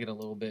then drag it a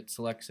little bit.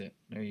 Selects it.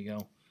 There you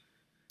go.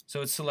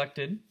 So it's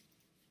selected.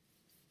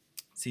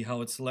 See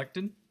how it's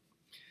selected?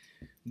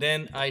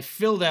 Then I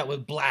fill that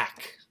with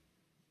black.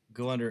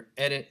 Go under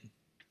Edit,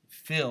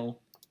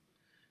 Fill,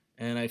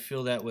 and I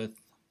fill that with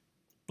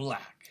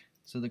black.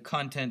 So the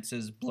content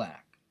says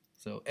black.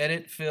 So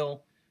Edit,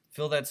 Fill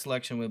that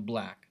selection with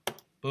black.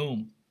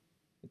 Boom.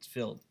 It's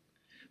filled.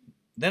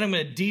 Then I'm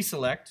going to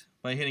deselect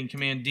by hitting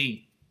Command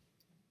D.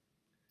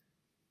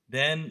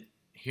 Then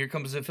here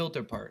comes the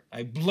filter part.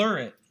 I blur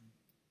it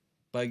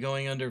by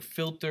going under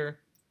Filter,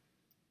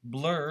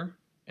 Blur,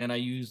 and I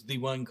use the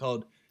one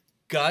called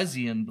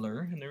Gaussian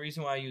blur. And the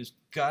reason why I use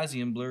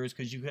Gaussian blur is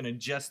because you can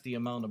adjust the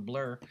amount of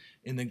blur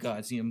in the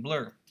Gaussian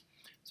blur.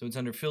 So it's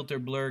under Filter,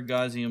 Blur,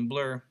 Gaussian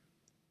blur.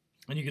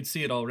 And you can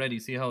see it already.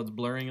 See how it's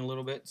blurring a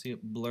little bit? See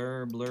it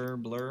blur, blur,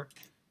 blur,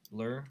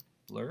 blur,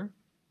 blur,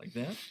 like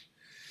that.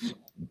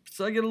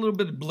 So I get a little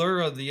bit of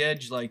blur of the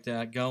edge like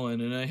that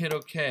going, and I hit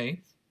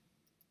OK.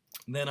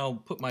 Then I'll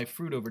put my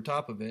fruit over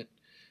top of it,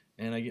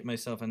 and I get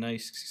myself a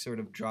nice sort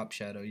of drop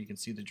shadow. You can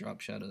see the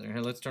drop shadow there.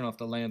 Here, let's turn off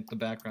the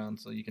background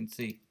so you can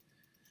see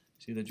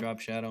the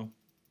drop shadow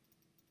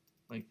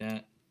like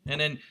that.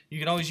 And then you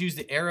can always use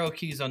the arrow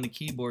keys on the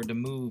keyboard to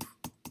move.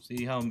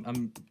 See how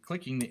I'm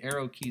clicking the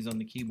arrow keys on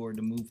the keyboard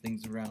to move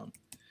things around.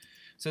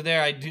 So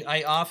there,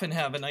 I often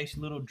have a nice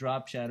little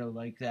drop shadow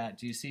like that.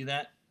 Do you see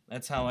that?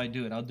 That's how I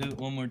do it. I'll do it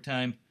one more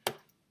time.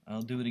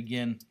 I'll do it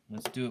again.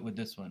 Let's do it with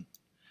this one.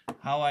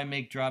 How I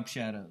make drop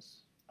shadows.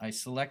 I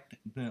select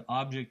the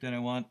object that I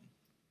want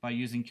by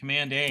using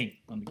Command A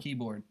on the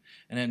keyboard,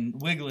 and then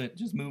wiggle it,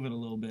 just move it a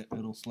little bit,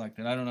 it'll select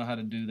it. I don't know how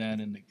to do that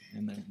in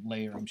the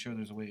layer. I'm sure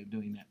there's a way of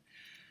doing that.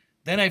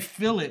 Then I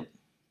fill it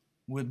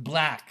with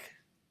black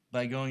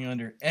by going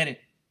under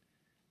Edit,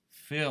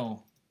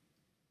 fill,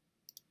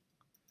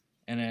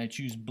 and I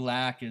choose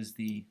black as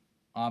the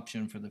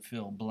option for the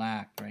fill.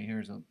 Black, right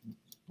here's a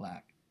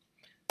black.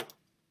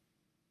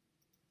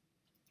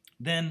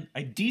 Then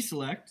I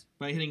deselect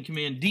by hitting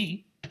Command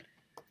D.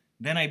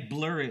 Then I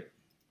blur it.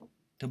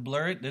 To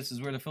blur it, this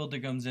is where the filter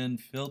comes in.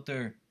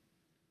 Filter,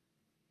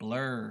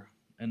 blur,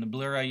 and the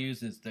blur I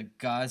use is the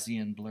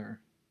Gaussian blur.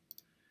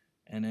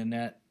 And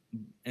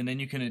then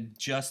you can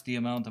adjust the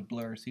amount of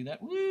blur. See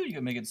that? Woo! You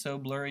can make it so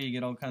blurry, you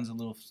get all kinds of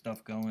little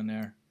stuff going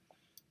there.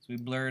 So we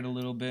blur it a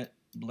little bit,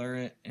 blur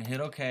it, and hit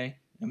OK.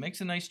 It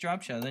makes a nice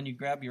drop shadow. Then you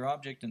grab your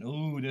object and,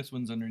 ooh, this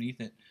one's underneath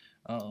it.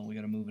 Uh-oh, we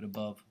got to move it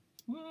above.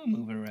 Woo,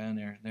 move it around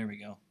there. There we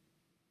go.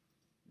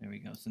 There we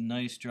go. It's a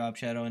nice drop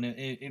shadow. And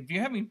if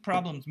you're having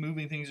problems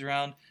moving things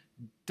around,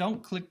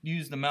 don't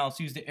use the mouse.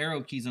 Use the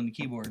arrow keys on the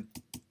keyboard.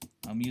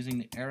 I'm using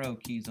the arrow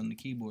keys on the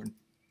keyboard.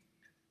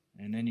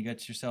 And then you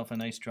got yourself a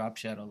nice drop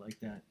shadow like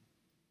that.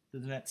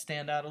 Does that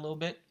stand out a little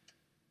bit?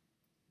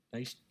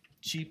 Nice,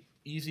 cheap,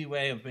 easy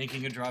way of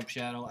making a drop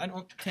shadow. I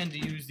don't tend to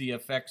use the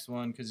effects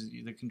one because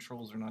the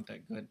controls are not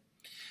that good.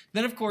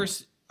 Then, of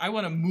course, I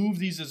want to move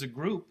these as a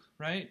group,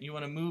 right? You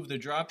want to move the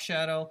drop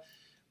shadow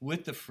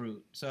with the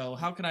fruit. So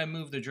how can I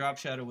move the drop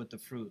shadow with the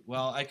fruit?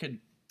 Well, I could,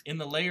 in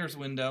the layers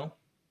window,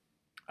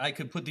 I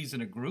could put these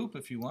in a group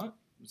if you want.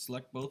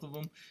 Select both of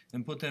them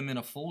and put them in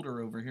a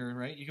folder over here,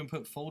 right? You can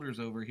put folders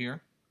over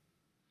here.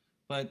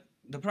 But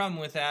the problem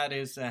with that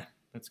is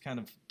that's kind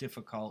of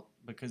difficult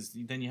because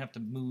then you have to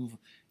move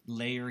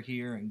layer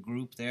here and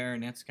group there,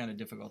 and that's kind of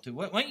difficult too.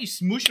 Why don't you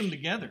smoosh them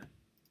together?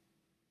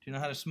 Do you know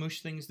how to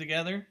smoosh things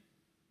together?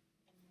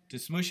 To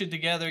smoosh it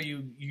together,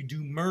 you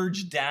do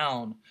merge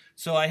down.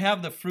 So I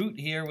have the fruit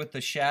here with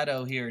the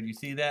shadow here. Do you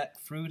see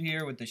that? Fruit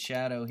here with the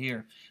shadow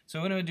here. So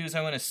what I'm going to do is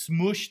I want to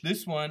smoosh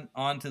this one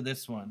onto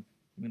this one.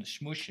 I'm going to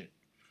smoosh it.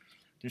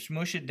 To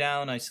smoosh it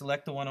down, I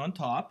select the one on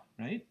top,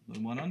 right? The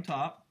one on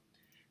top.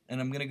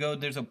 And I'm going to go,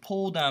 there's a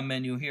pull down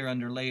menu here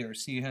under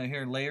layers. See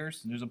here,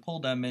 layers? There's a pull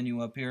down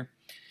menu up here.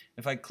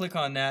 If I click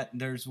on that,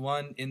 there's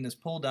one in this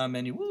pull down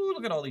menu. Woo,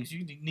 look at all these.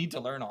 You need to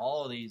learn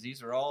all of these.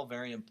 These are all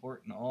very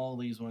important. All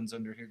these ones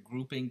under here,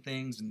 grouping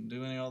things and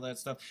doing all that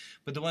stuff.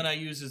 But the one I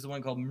use is the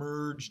one called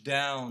merge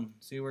down.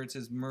 See where it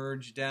says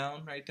merge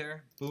down right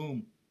there?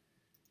 Boom.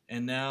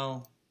 And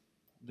now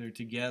they're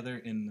together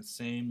in the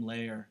same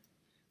layer.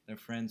 They're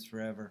friends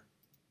forever.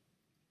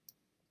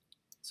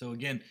 So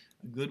again,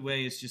 a good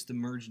way is just to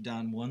merge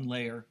down one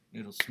layer.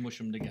 It'll smush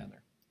them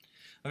together.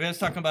 Okay, let's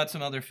talk about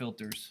some other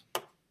filters.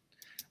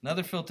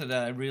 Another filter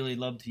that I really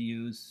love to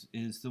use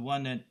is the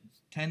one that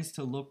tends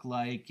to look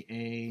like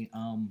a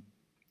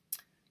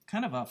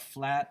kind of a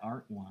flat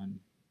art one.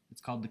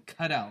 It's called the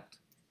cutout.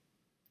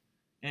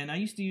 And I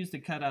used to use the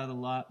cutout a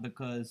lot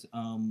because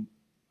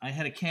I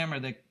had a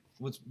camera that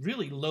was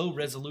really low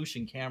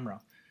resolution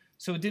camera.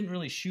 So it didn't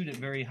really shoot at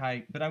very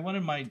high, but I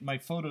wanted my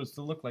photos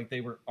to look like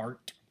they were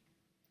art.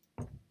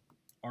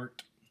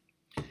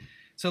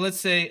 So let's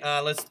say,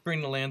 let's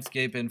bring the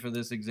landscape in for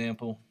this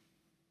example.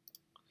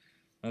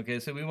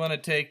 Okay, so we want to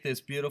take this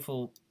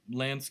beautiful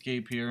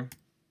landscape here,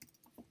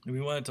 and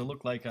we want it to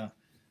look like a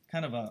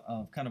kind of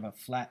a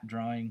flat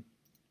drawing.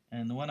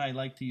 And the one I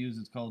like to use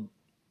is called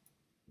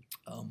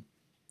what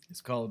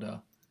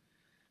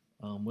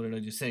did I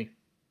just say?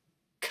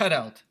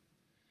 Cutout.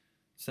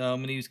 So I'm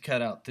going to use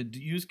cutout. To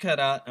use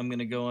cutout, I'm going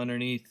to go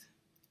underneath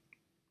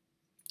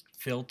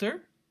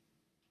filter,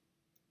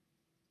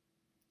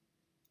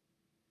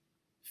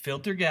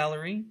 filter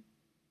gallery.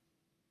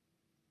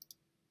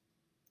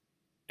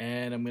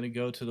 And I'm going to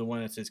go to the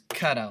one that says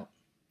cutout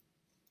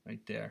right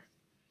there.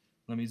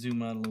 Let me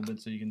zoom out a little bit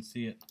so you can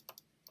see it.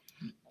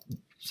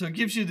 So it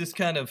gives you this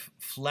kind of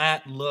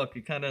flat look.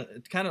 It's kind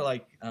of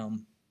like,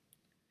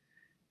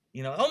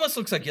 you know, it almost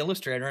looks like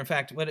Illustrator. In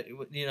fact,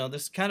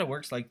 this kind of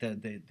works like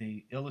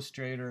the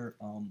Illustrator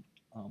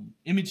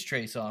image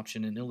trace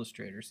option in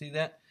Illustrator. See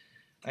that?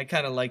 I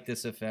kind of like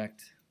this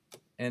effect.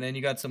 And then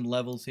you got some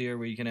levels here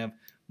where you can have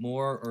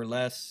more or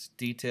less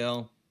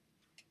detail.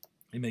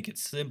 You make it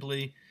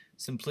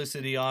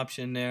simplicity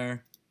option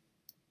there.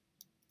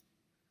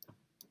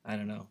 I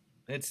don't know.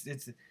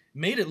 It's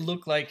made it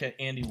look like an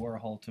Andy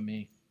Warhol to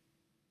me.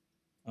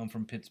 I'm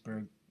from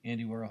Pittsburgh,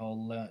 Andy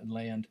Warhol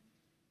land,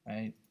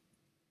 right?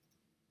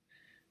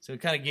 So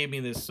it kind of gave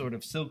me this sort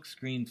of silk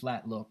screen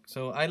flat look.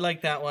 So I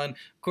like that one.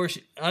 Of course,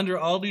 under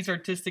all these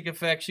artistic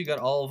effects, you got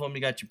all of them.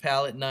 You got your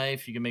palette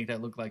knife. You can make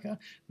that look like a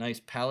nice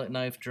palette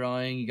knife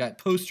drawing. You got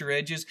poster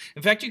edges.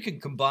 In fact, you can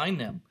combine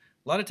them.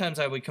 A lot of times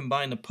I would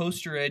combine the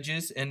poster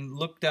edges and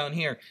look down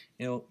here.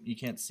 You know, you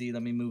can't see.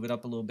 Let me move it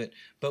up a little bit.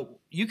 But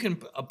you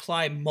can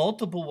apply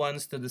multiple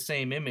ones to the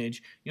same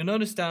image. You'll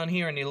notice down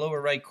here in the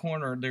lower right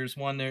corner, there's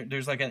one there.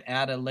 There's like an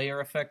add a layer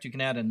effect. You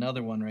can add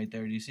another one right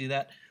there. Do you see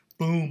that?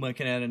 Boom, I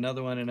can add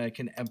another one and I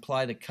can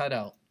apply the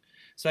cutout.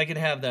 So I can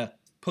have the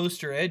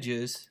poster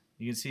edges.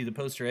 You can see the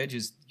poster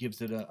edges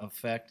gives it an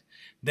effect.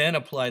 Then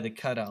apply the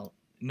cutout.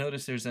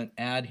 Notice there's an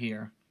add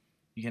here.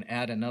 You can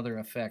add another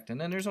effect. And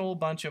then there's a whole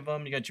bunch of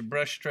them. You got your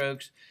brush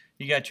strokes.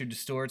 You got your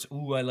distorts.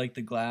 Ooh, I like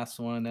the glass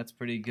one. That's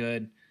pretty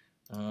good.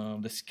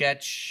 The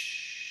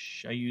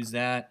sketch, I use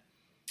that.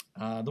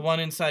 The one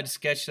inside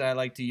sketch that I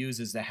like to use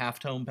is the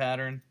halftone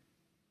pattern.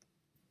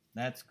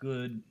 That's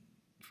good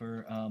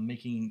for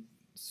making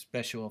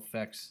special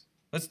effects.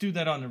 Let's do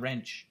that on the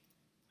wrench.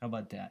 How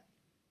about that?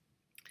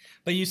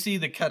 But you see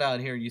the cutout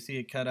here. You see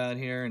it cut out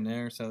here and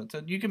there. So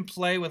you can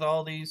play with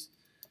all these.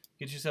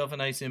 Get yourself a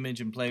nice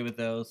image and play with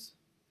those.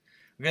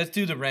 Okay, let's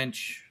do the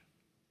wrench.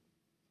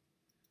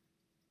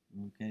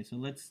 Okay, so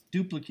let's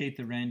duplicate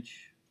the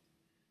wrench.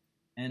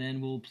 And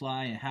then we'll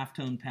apply a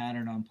halftone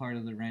pattern on part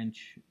of the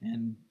wrench.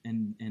 And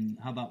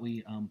how about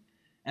we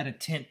add a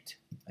tint.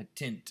 A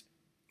tint.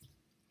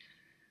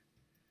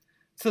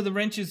 So the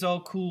wrench is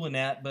all cool and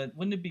that, but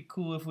wouldn't it be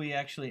cool if we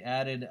actually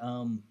added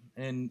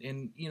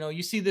and you know,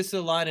 you see this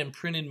a lot in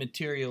printed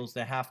materials,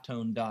 the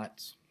halftone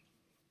dots.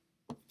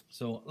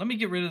 So let me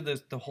get rid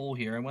of the hole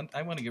here. I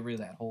want to get rid of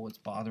that hole. It's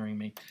bothering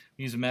me.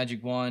 Use a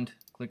magic wand.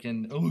 Click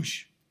in.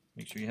 Oosh.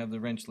 Make sure you have the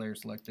wrench layer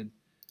selected.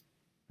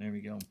 There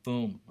we go.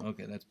 Boom.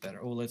 Okay, that's better.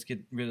 Oh, let's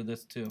get rid of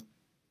this too.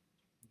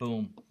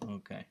 Boom.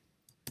 Okay.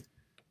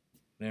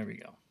 There we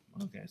go.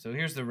 Okay, so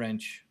here's the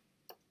wrench.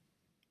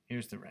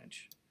 Here's the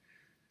wrench.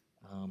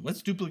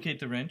 Let's duplicate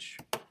the wrench.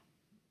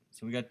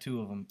 So we got 2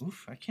 of them.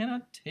 Oof, I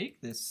cannot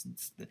take this.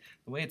 It's the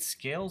way it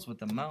scales with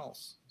the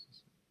mouse.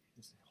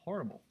 It's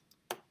horrible.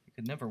 It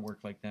could never work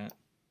like that.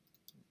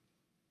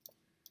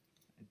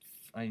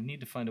 I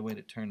need to find a way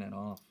to turn that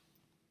off.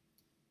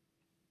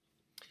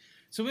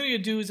 So what I'm going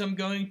to do is I'm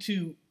going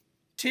to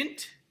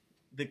tint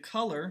the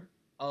color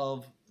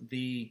of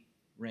the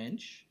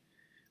wrench.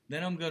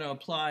 Then I'm going to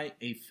apply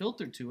a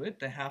filter to it,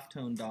 the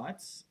halftone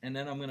dots, and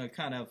then I'm going to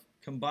kind of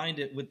combine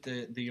it with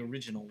the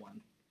original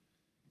one.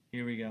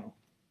 Here we go.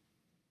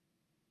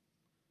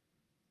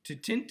 To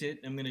tint it,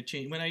 I'm going to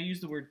change. When I use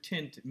the word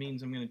tint, it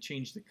means I'm going to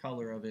change the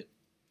color of it.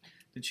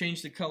 To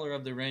change the color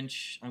of the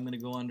wrench, I'm going to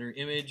go under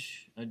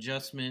Image,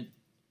 Adjustment,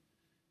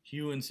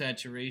 Hue and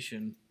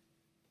Saturation.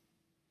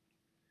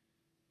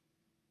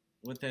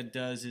 What that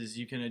does is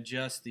you can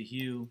adjust the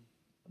hue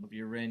of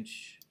your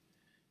wrench,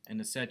 and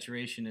the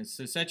saturation is,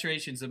 so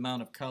saturation is the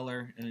amount of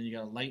color, and then you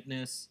got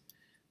lightness,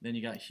 then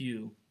you got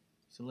hue.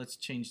 So let's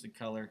change the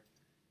color.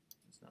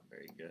 It's not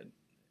very good.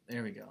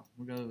 There we go.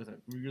 We'll go with a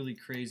really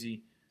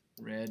crazy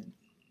red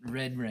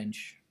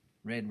wrench.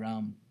 Red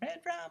rum.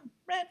 Red rum.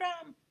 Red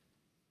rum.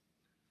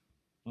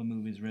 What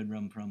movie is Red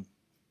Rum from?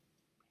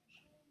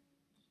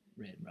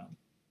 Red Rum.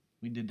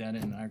 We did that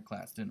in our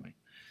class, didn't we?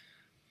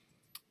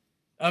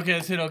 Okay,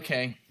 let's hit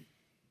OK.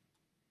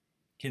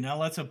 Okay, now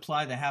let's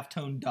apply the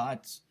halftone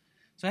dots.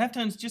 So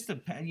halftone's just a,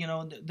 you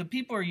know, the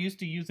people are used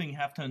to using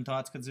halftone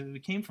dots because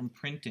it came from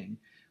printing.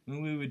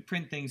 When we would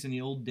print things in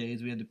the old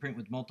days, we had to print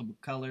with multiple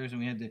colors,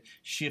 and we had to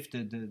shift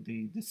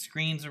the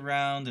screens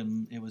around,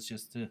 and it was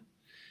just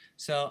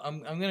so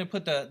I'm going to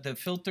put the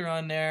filter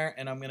on there,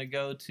 and I'm going to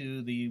go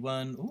to the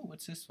one, ooh,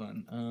 what's this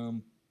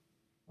one?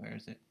 Where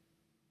is it?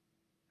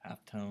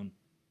 Halftone.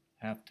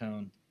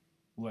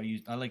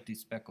 Ooh, I like the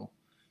speckle.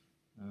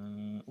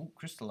 Ooh,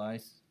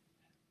 crystallize.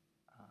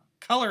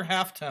 Color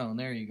halftone.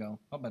 There you go.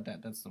 How about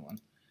that? That's the one.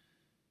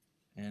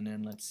 And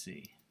then let's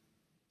see.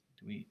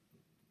 We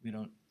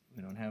don't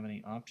have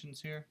any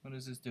options here. What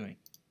is this doing?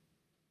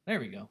 There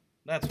we go.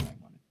 That's what I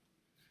wanted.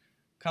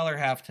 Color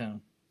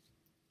halftone.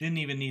 Didn't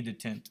even need the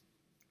tint.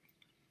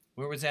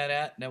 Where was that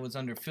at? That was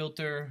under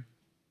filter.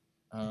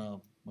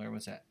 Where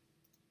was that?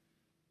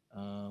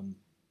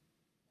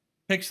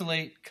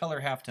 Pixelate,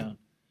 color halftone.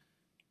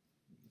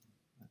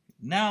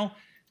 Now,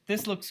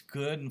 this looks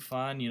good and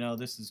fun. You know,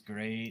 this is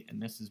great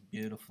and this is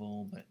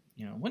beautiful. But,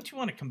 you know, wouldn't you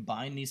want to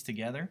combine these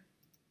together?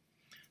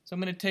 So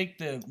I'm going to take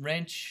the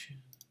wrench,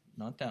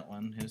 not that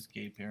one,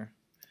 escape here.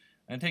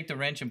 I'm going to take the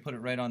wrench and put it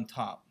right on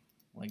top,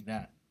 like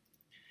that.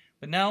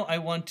 But now I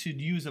want to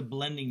use a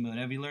blending mode.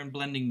 Have you learned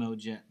blending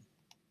mode yet?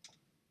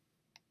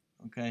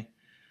 Okay.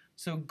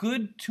 So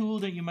good tool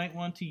that you might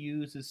want to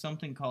use is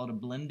something called a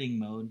blending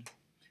mode.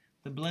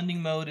 The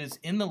blending mode is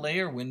in the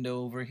layer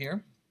window over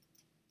here.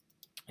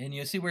 And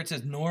you see where it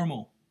says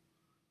normal.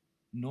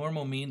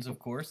 Normal means, of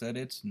course, that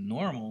it's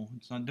normal.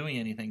 It's not doing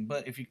anything.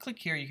 But if you click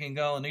here, you can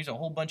go, and there's a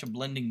whole bunch of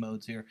blending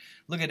modes here.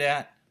 Look at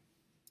that.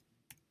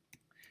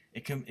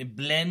 It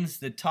blends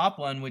the top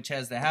one, which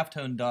has the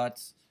halftone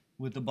dots,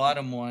 with the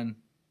bottom one.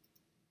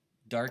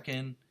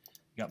 Darken.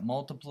 You got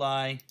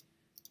multiply,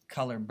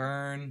 color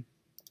burn,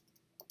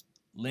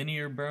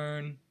 linear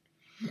burn.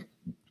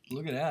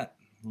 Look at that.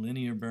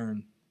 Linear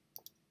burn.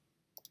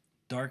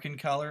 Darken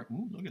color.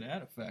 Ooh, look at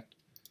that effect.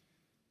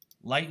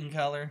 Lighten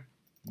color.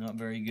 Not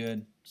very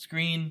good.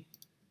 Screen.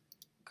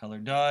 Color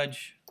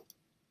dodge.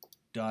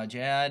 Dodge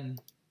add.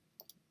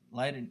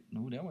 Lighten.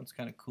 Ooh, that one's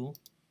kind of cool.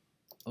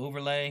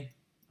 Overlay.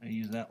 I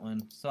use that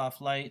one.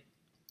 Soft light.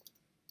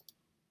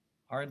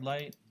 Hard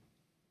light.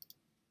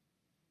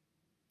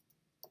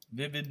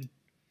 Vivid.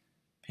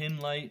 Pin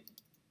light.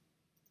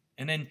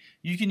 And then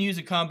you can use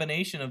a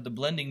combination of the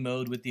blending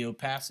mode with the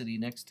opacity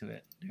next to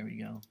it. There we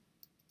go.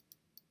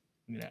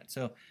 Look at that.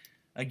 So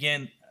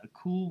again, a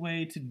cool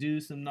way to do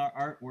some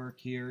artwork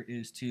here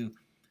is to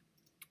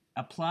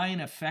apply an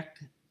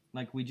effect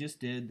like we just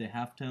did, the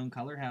halftone,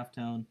 color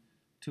halftone,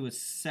 to a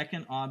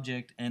second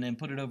object, and then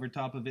put it over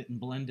top of it and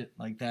blend it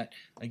like that.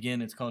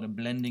 Again, it's called a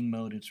blending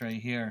mode. It's right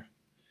here.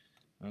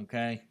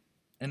 Okay.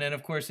 And then,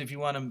 of course, if you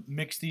want to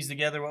mix these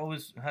together,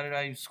 how did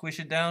I squish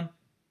it down?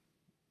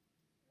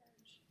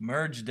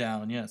 Merge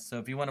down, yes. So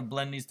if you want to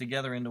blend these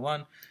together into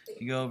one,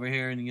 you go over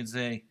here and you can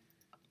say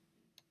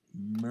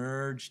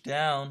merge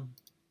down.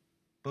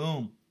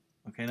 Boom.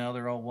 Okay, now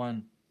they're all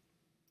one.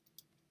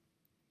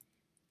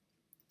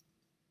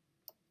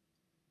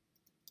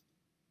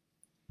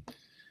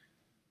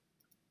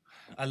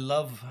 I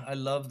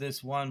love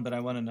this one, but I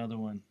want another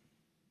one.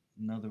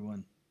 Another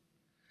one.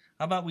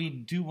 How about we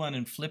do one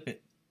and flip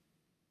it?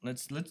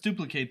 Let's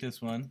duplicate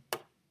this one.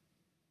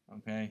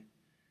 Okay.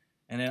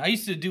 And then I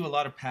used to do a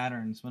lot of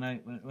patterns when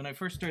I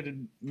first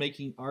started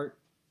making art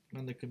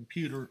on the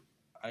computer.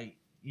 I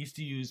used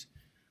to use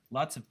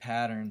lots of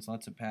patterns.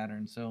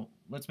 So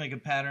let's make a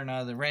pattern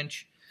out of the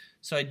wrench.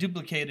 So I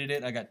duplicated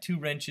it. I got 2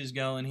 wrenches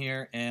going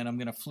here, and I'm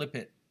gonna flip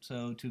it.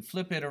 So to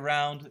flip it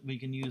around, we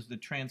can use the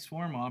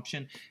transform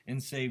option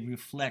and say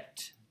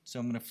reflect. So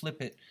I'm gonna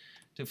flip it.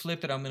 To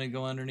flip it, I'm gonna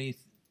go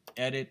underneath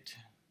edit,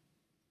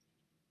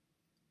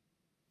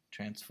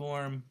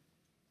 transform,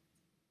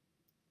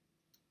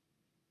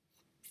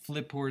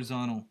 flip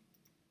horizontal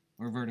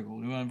or vertical.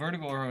 Do we want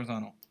vertical or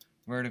horizontal?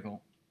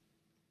 Vertical.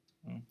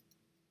 Oh,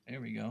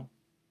 there we go.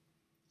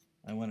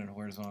 I wanted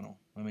horizontal.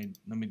 Let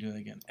me do it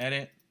again.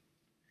 Edit,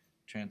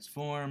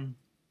 transform,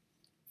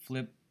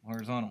 flip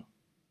horizontal.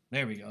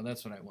 There we go.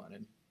 That's what I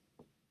wanted.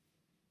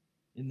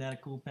 Isn't that a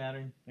cool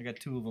pattern? I got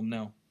 2 of them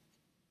now.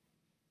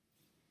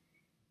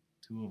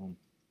 2 of them.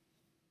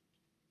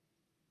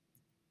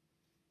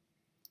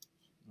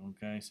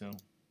 Okay, so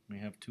we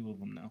have 2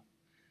 of them now.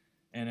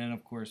 And then,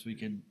 of course, we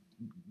can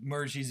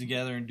merge these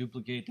together and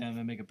duplicate them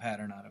and make a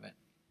pattern out of it.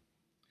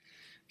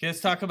 Okay, let's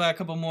talk about a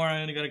couple more.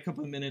 I only got a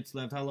couple of minutes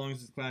left. How long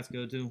does this class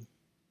go to?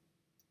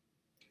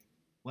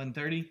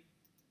 1:30?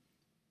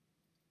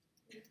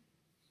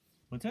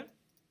 What's that?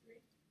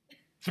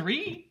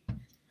 3?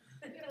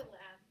 I go to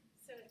lab,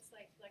 so it's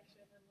like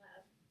lecture then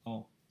lab.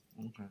 Oh,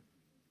 okay.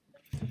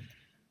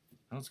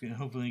 I was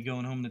hopefully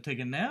going home to take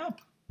a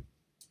nap.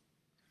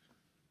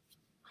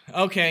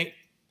 Okay,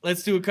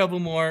 let's do a couple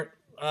more.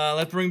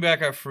 Let's bring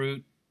back our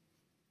fruit.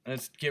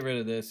 Let's get rid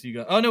of this. You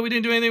go. Oh no, we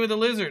didn't do anything with the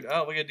lizard.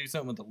 Oh, we gotta do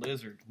something with the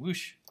lizard.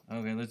 Whoosh.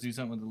 Okay, let's do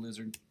something with the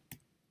lizard.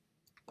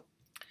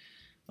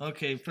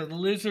 Okay, for the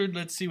lizard,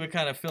 let's see what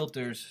kind of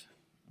filters.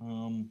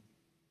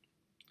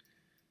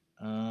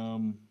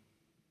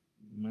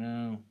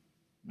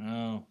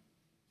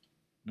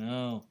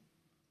 No.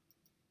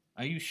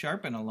 I use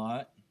sharpen a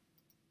lot.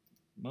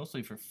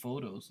 Mostly for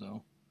photos,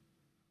 though.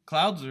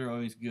 Clouds are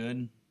always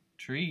good.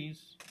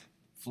 Trees.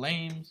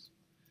 Flames.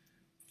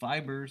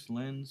 Fibers.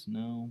 Lens.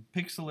 No.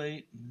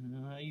 Pixelate.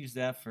 I use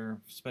that for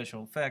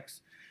special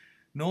effects.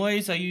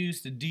 Noise, I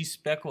use to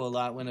despeckle a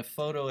lot. When a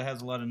photo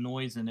has a lot of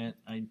noise in it,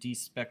 I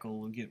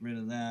despeckle, get rid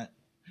of that.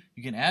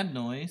 You can add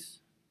noise.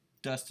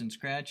 Dust and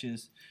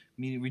scratches.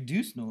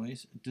 Reduce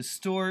noise.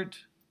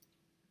 Distort.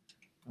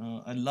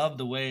 I love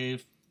the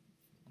wave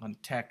on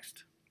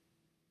text.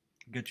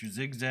 Get your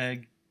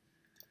zigzag.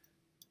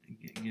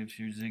 It gives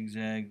your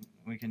zigzag.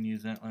 We can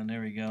use that one.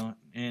 There we go.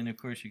 And of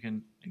course you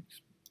can.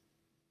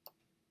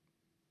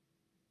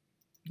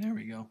 There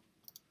we go.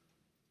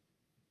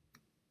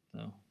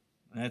 So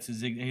that's a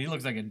zig. He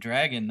looks like a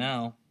dragon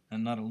now,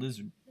 and not a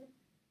lizard.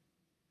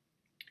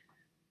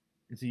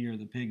 It's a year of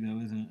the pig,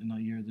 though, isn't it? Not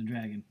a year of the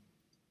dragon.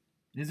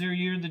 Is there a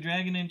year of the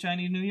dragon in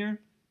Chinese New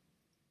Year?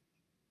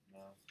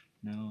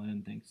 No, I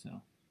didn't think so.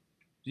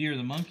 It's the year of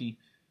the monkey.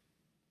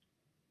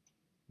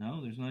 No,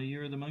 there's not a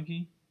year of the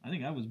monkey. I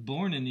think I was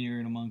born in the year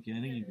of the monkey.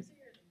 I think Yeah, there's a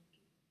year of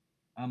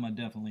the monkey. I'm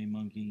definitely a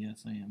monkey.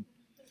 Yes, I am.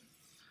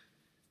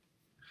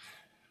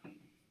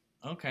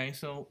 Okay,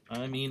 so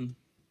I mean,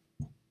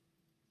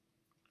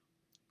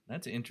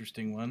 that's an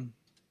interesting one.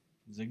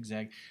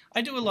 Zigzag.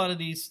 I do a lot of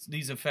these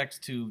effects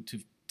to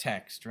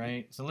text,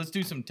 right? So let's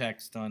do some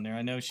text on there.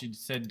 I know she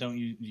said don't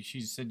use.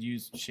 She said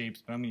use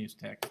shapes, but I'm gonna use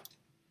text.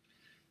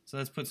 So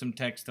let's put some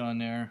text on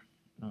there.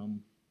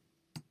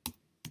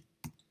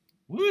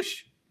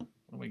 Whoosh! What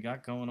do we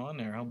got going on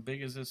there? How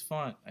big is this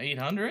font?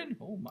 800?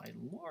 Oh my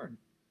lord!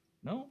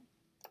 No.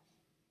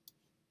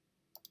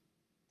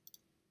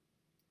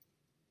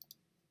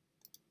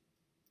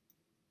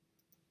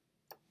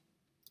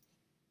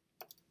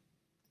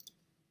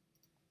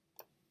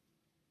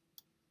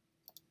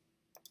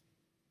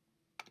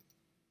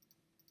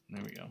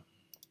 There we go.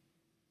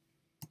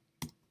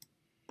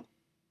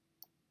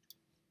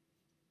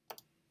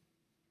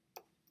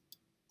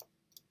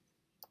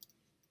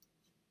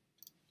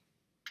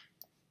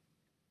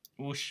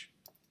 Whoosh.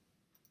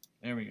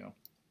 There we go.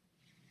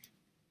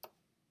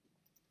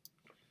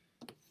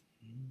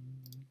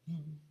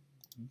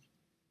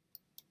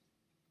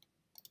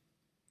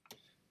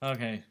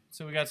 Okay,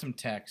 so we got some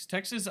text.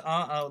 Text is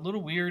a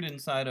little weird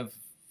inside of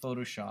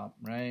Photoshop,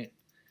 right?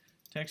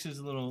 Text is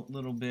a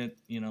little bit,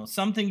 you know,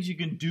 some things you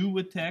can do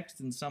with text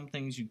and some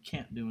things you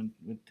can't do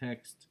with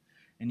text.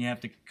 and you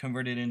have to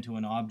convert it into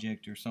an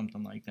object or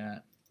something like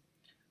that.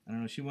 I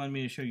don't know. She wanted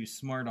me to show you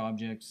smart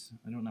objects.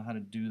 I don't know how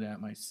to do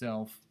that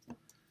myself.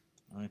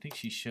 I think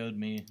she showed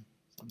me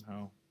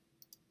somehow.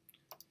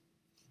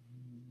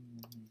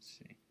 Let's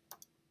see.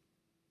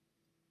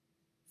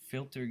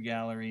 Filter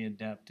gallery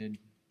adapted.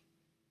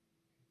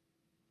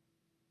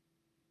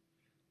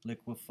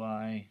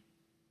 Liquify.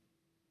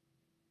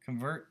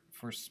 Convert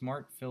for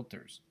smart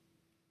filters.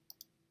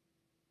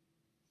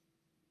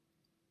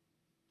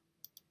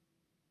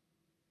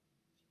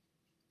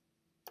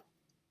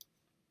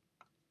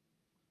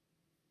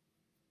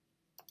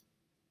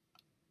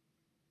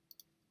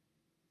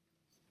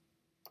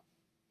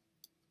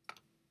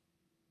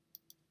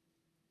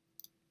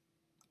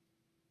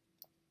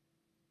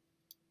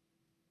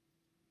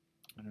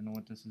 I don't know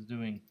what this is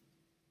doing.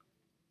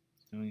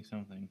 It's doing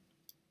something.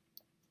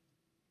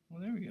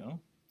 Well, there we go.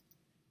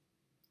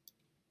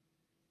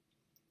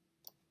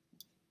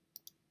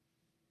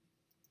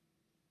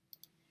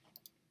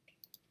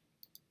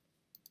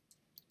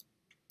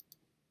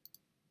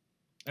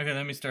 Okay,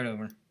 let me start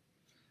over.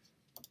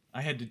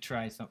 I had to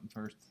try something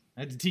first.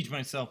 I had to teach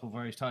myself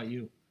before I taught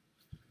you.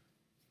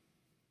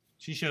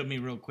 She showed me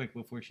real quick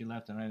before she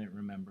left, and I didn't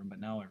remember, but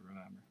now I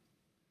remember.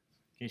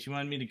 Okay, she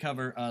wanted me to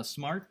cover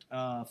smart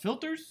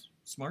filters.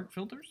 Smart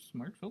filters?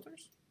 Smart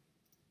filters?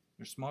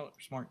 Or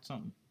smart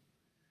something.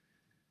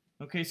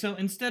 Okay, so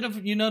instead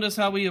of, you notice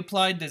how we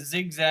applied the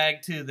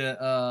zigzag to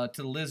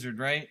the lizard,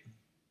 right?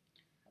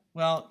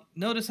 Well,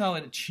 notice how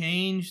it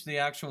changed the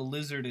actual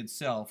lizard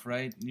itself,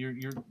 right?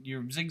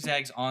 Your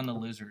zigzag's on the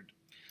lizard.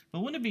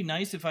 But wouldn't it be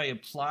nice if I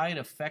applied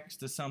effects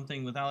to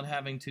something without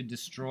having to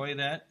destroy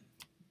that?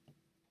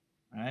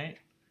 Right?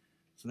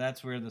 So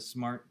that's where the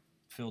smart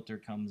filter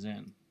comes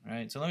in.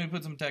 Right? So let me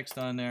put some text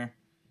on there.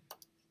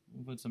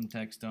 We'll put some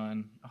text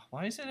on. Oh,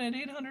 why is it at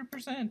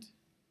 800%?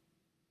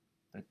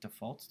 That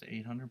defaults to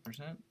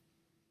 800%?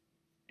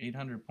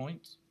 800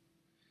 points?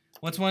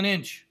 What's 1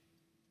 inch?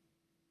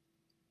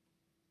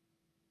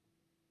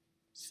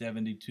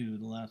 72,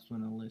 the last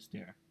one on the list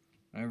here.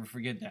 Don't ever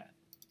forget that.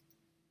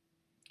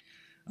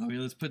 Okay,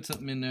 let's put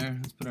something in there.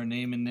 Let's put our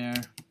name in there.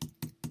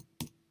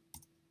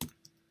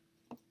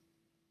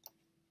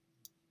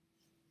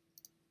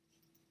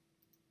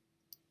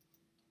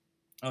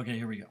 Okay,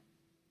 here we go.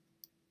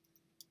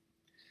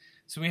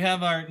 So we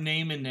have our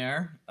name in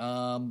there.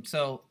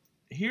 So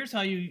here's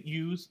how you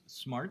use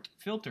smart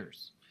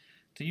filters.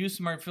 To use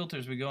smart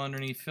filters, we go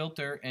underneath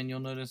filter, and you'll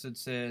notice it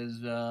says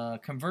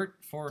convert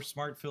for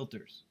smart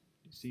filters.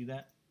 You see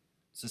that?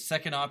 It's the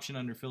second option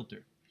under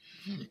filter.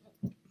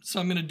 So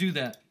I'm going to do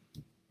that.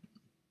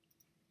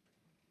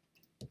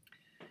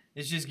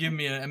 It's just giving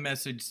me a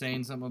message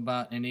saying something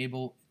about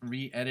enable,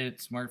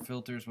 re-edit, smart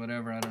filters,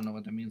 whatever. I don't know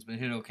what that means, but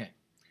hit OK.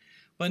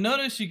 But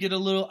notice you get a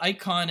little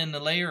icon in the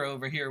layer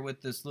over here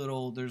with this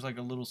little, there's like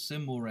a little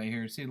symbol right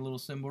here. See the little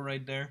symbol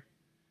right there?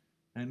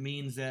 That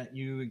means that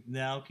you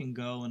now can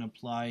go and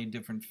apply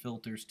different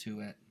filters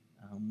to it.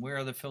 Where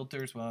are the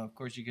filters? Well, of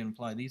course you can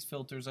apply these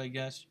filters, I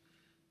guess.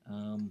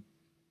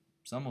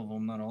 Some of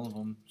them, not all of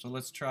them. So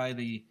let's try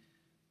the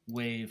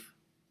wave.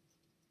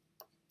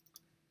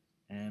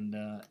 And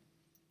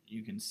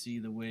you can see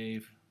the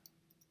wave.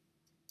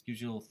 Gives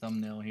you a little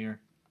thumbnail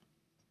here.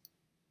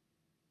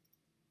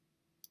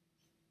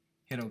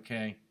 Hit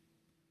OK.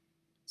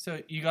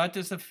 So you got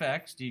this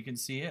effect. You can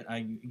see it.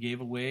 I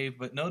gave a wave.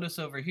 But notice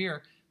over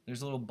here,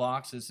 there's a little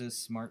box that says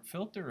Smart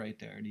Filter right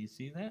there. Do you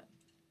see that?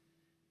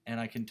 And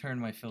I can turn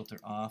my filter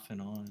off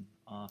and on,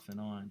 off and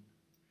on.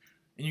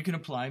 And you can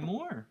apply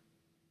more.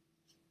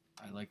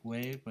 I like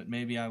wave, but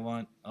maybe I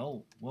want,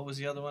 oh, what was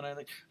the other one I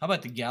like? How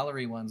about the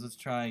gallery ones? Let's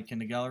try, can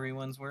the gallery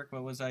ones work?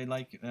 What was I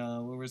like?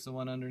 What was the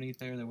one underneath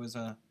there? There was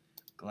a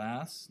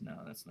glass. No,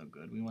 that's no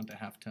good. We want the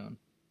halftone.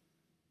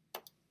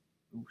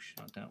 Oosh,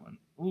 not that one.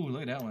 Ooh,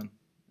 look at that one.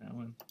 That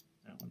one,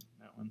 that one,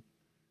 that one.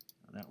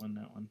 That one,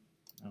 that one,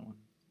 that one.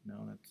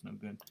 No, that's no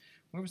good.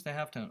 Where was the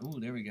halftone? Ooh,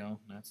 there we go.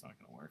 That's not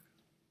going to work.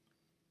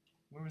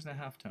 Where was the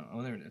halftone?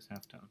 Oh, there it is,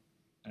 halftone.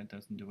 That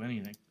doesn't do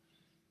anything.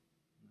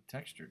 The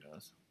texture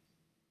does.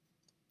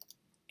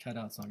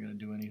 Cutout's not going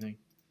to do anything.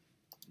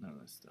 None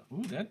of this stuff.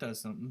 Ooh, that does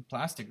something.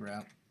 Plastic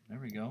wrap. There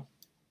we go.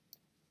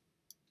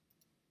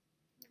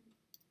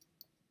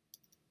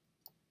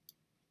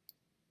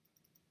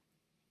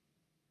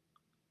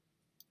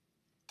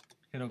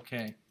 Hit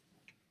OK.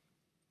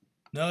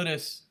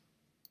 Notice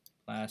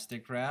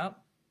plastic wrap,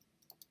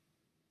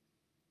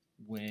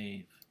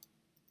 wave.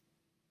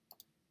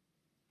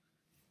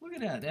 Look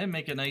at that. That'd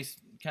make a nice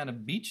kind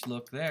of beach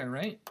look there,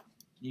 right?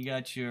 You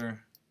got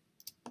your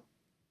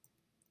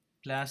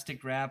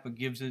plastic wrap. It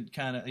gives it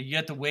kind of, you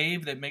got the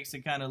wave that makes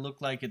it kind of look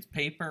like it's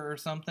paper or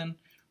something,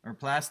 or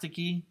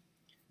plasticky.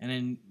 And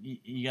then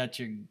you got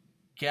your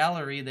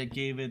gallery that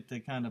gave it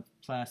the kind of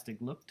plastic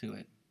look to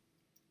it.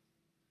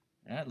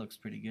 That looks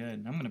pretty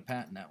good. I'm going to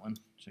patent that one.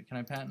 Can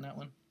I patent that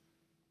one?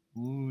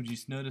 Ooh, did you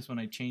notice when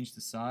I changed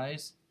the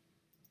size?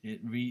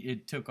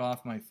 It took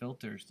off my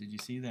filters. Did you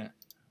see that?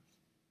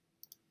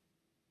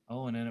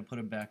 Oh, and then it put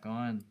it back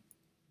on.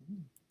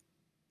 Ooh.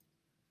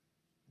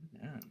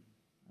 Man,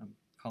 I'm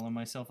calling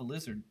myself a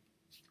lizard.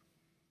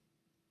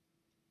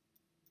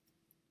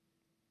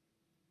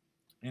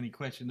 Any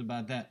questions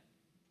about that?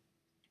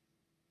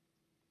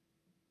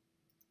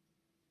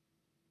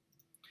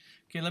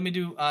 Okay, let me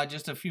do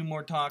just a few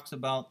more talks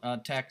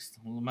about text.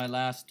 My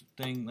last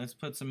thing, let's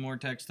put some more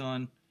text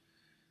on.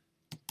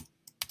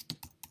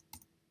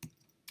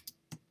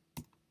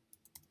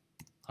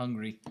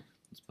 Hungry.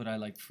 Let's put I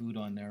like food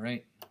on there,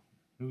 right?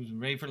 Who's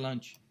ready for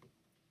lunch?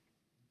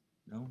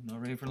 No,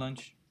 not ready for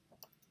lunch?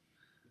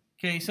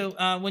 Okay, so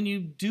when you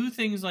do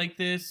things like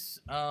this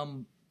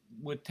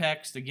with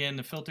text, again,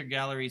 the filter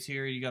galleries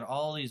here, you got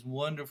all these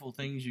wonderful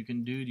things you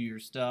can do to your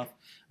stuff.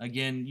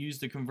 Again, use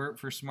the convert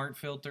for smart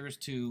filters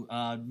to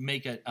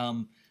make it,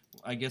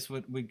 I guess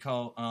what we'd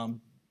call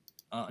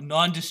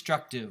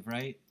non-destructive,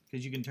 right?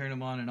 Because you can turn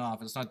them on and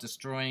off. It's not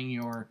destroying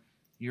your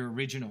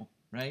original,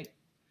 right?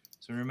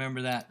 So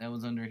remember that. That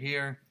was under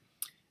here.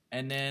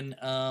 And then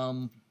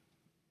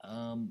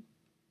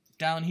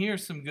down here,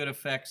 some good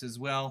effects as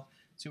well.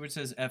 See where it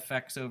says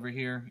FX over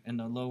here in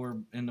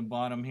the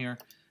bottom here.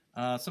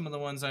 Some of the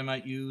ones I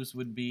might use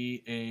would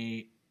be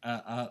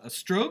a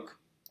stroke,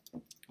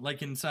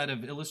 like inside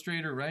of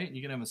Illustrator, right?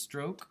 You can have a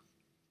stroke.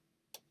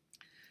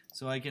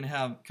 So I can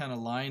have kind of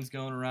lines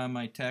going around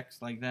my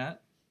text like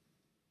that.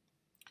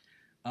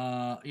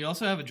 You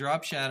also have a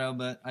drop shadow,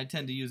 but I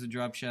tend to use a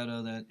drop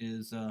shadow that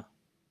is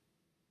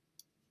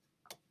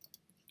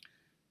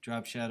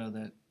drop shadow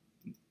that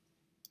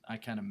I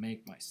kind of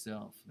make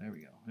myself. There we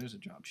go. There's a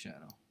drop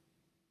shadow.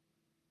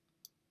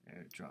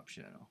 There, drop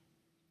shadow.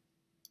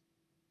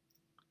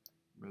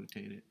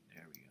 Rotate it.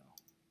 There we go.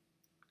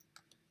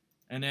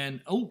 And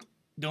then, oh,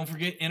 don't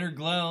forget inner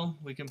glow.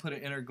 We can put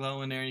an inner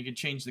glow in there. You can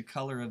change the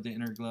color of the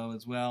inner glow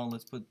as well.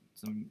 Let's put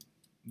some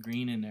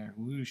green in there.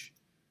 Whoosh.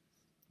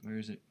 Where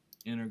is it?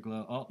 Inner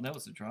glow. Oh, that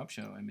was the drop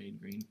shadow I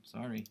made green.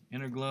 Sorry.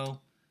 Inner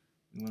glow.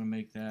 We want to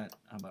make that,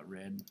 how about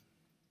red?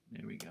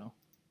 There we go.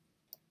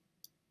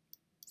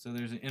 So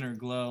there's an inner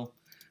glow.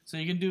 So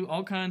you can do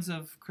all kinds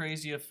of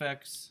crazy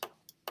effects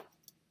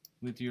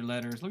with your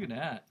letters. Look at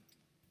that.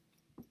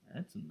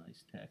 That's a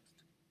nice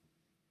text.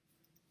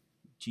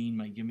 Gene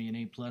might give me an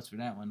A+ for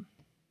that one.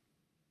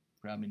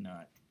 Probably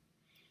not.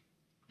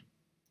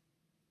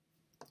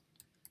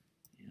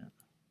 Yeah.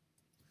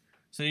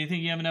 So you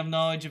think you have enough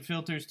knowledge of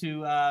filters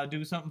to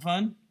do something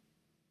fun?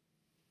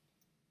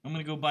 I'm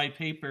going to go buy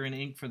paper and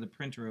ink for the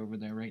printer over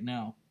there right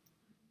now.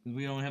 Because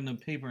we don't have no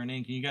paper and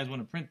ink. And you guys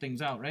want to print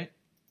things out, right?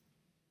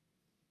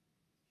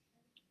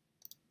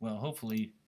 Well, hopefully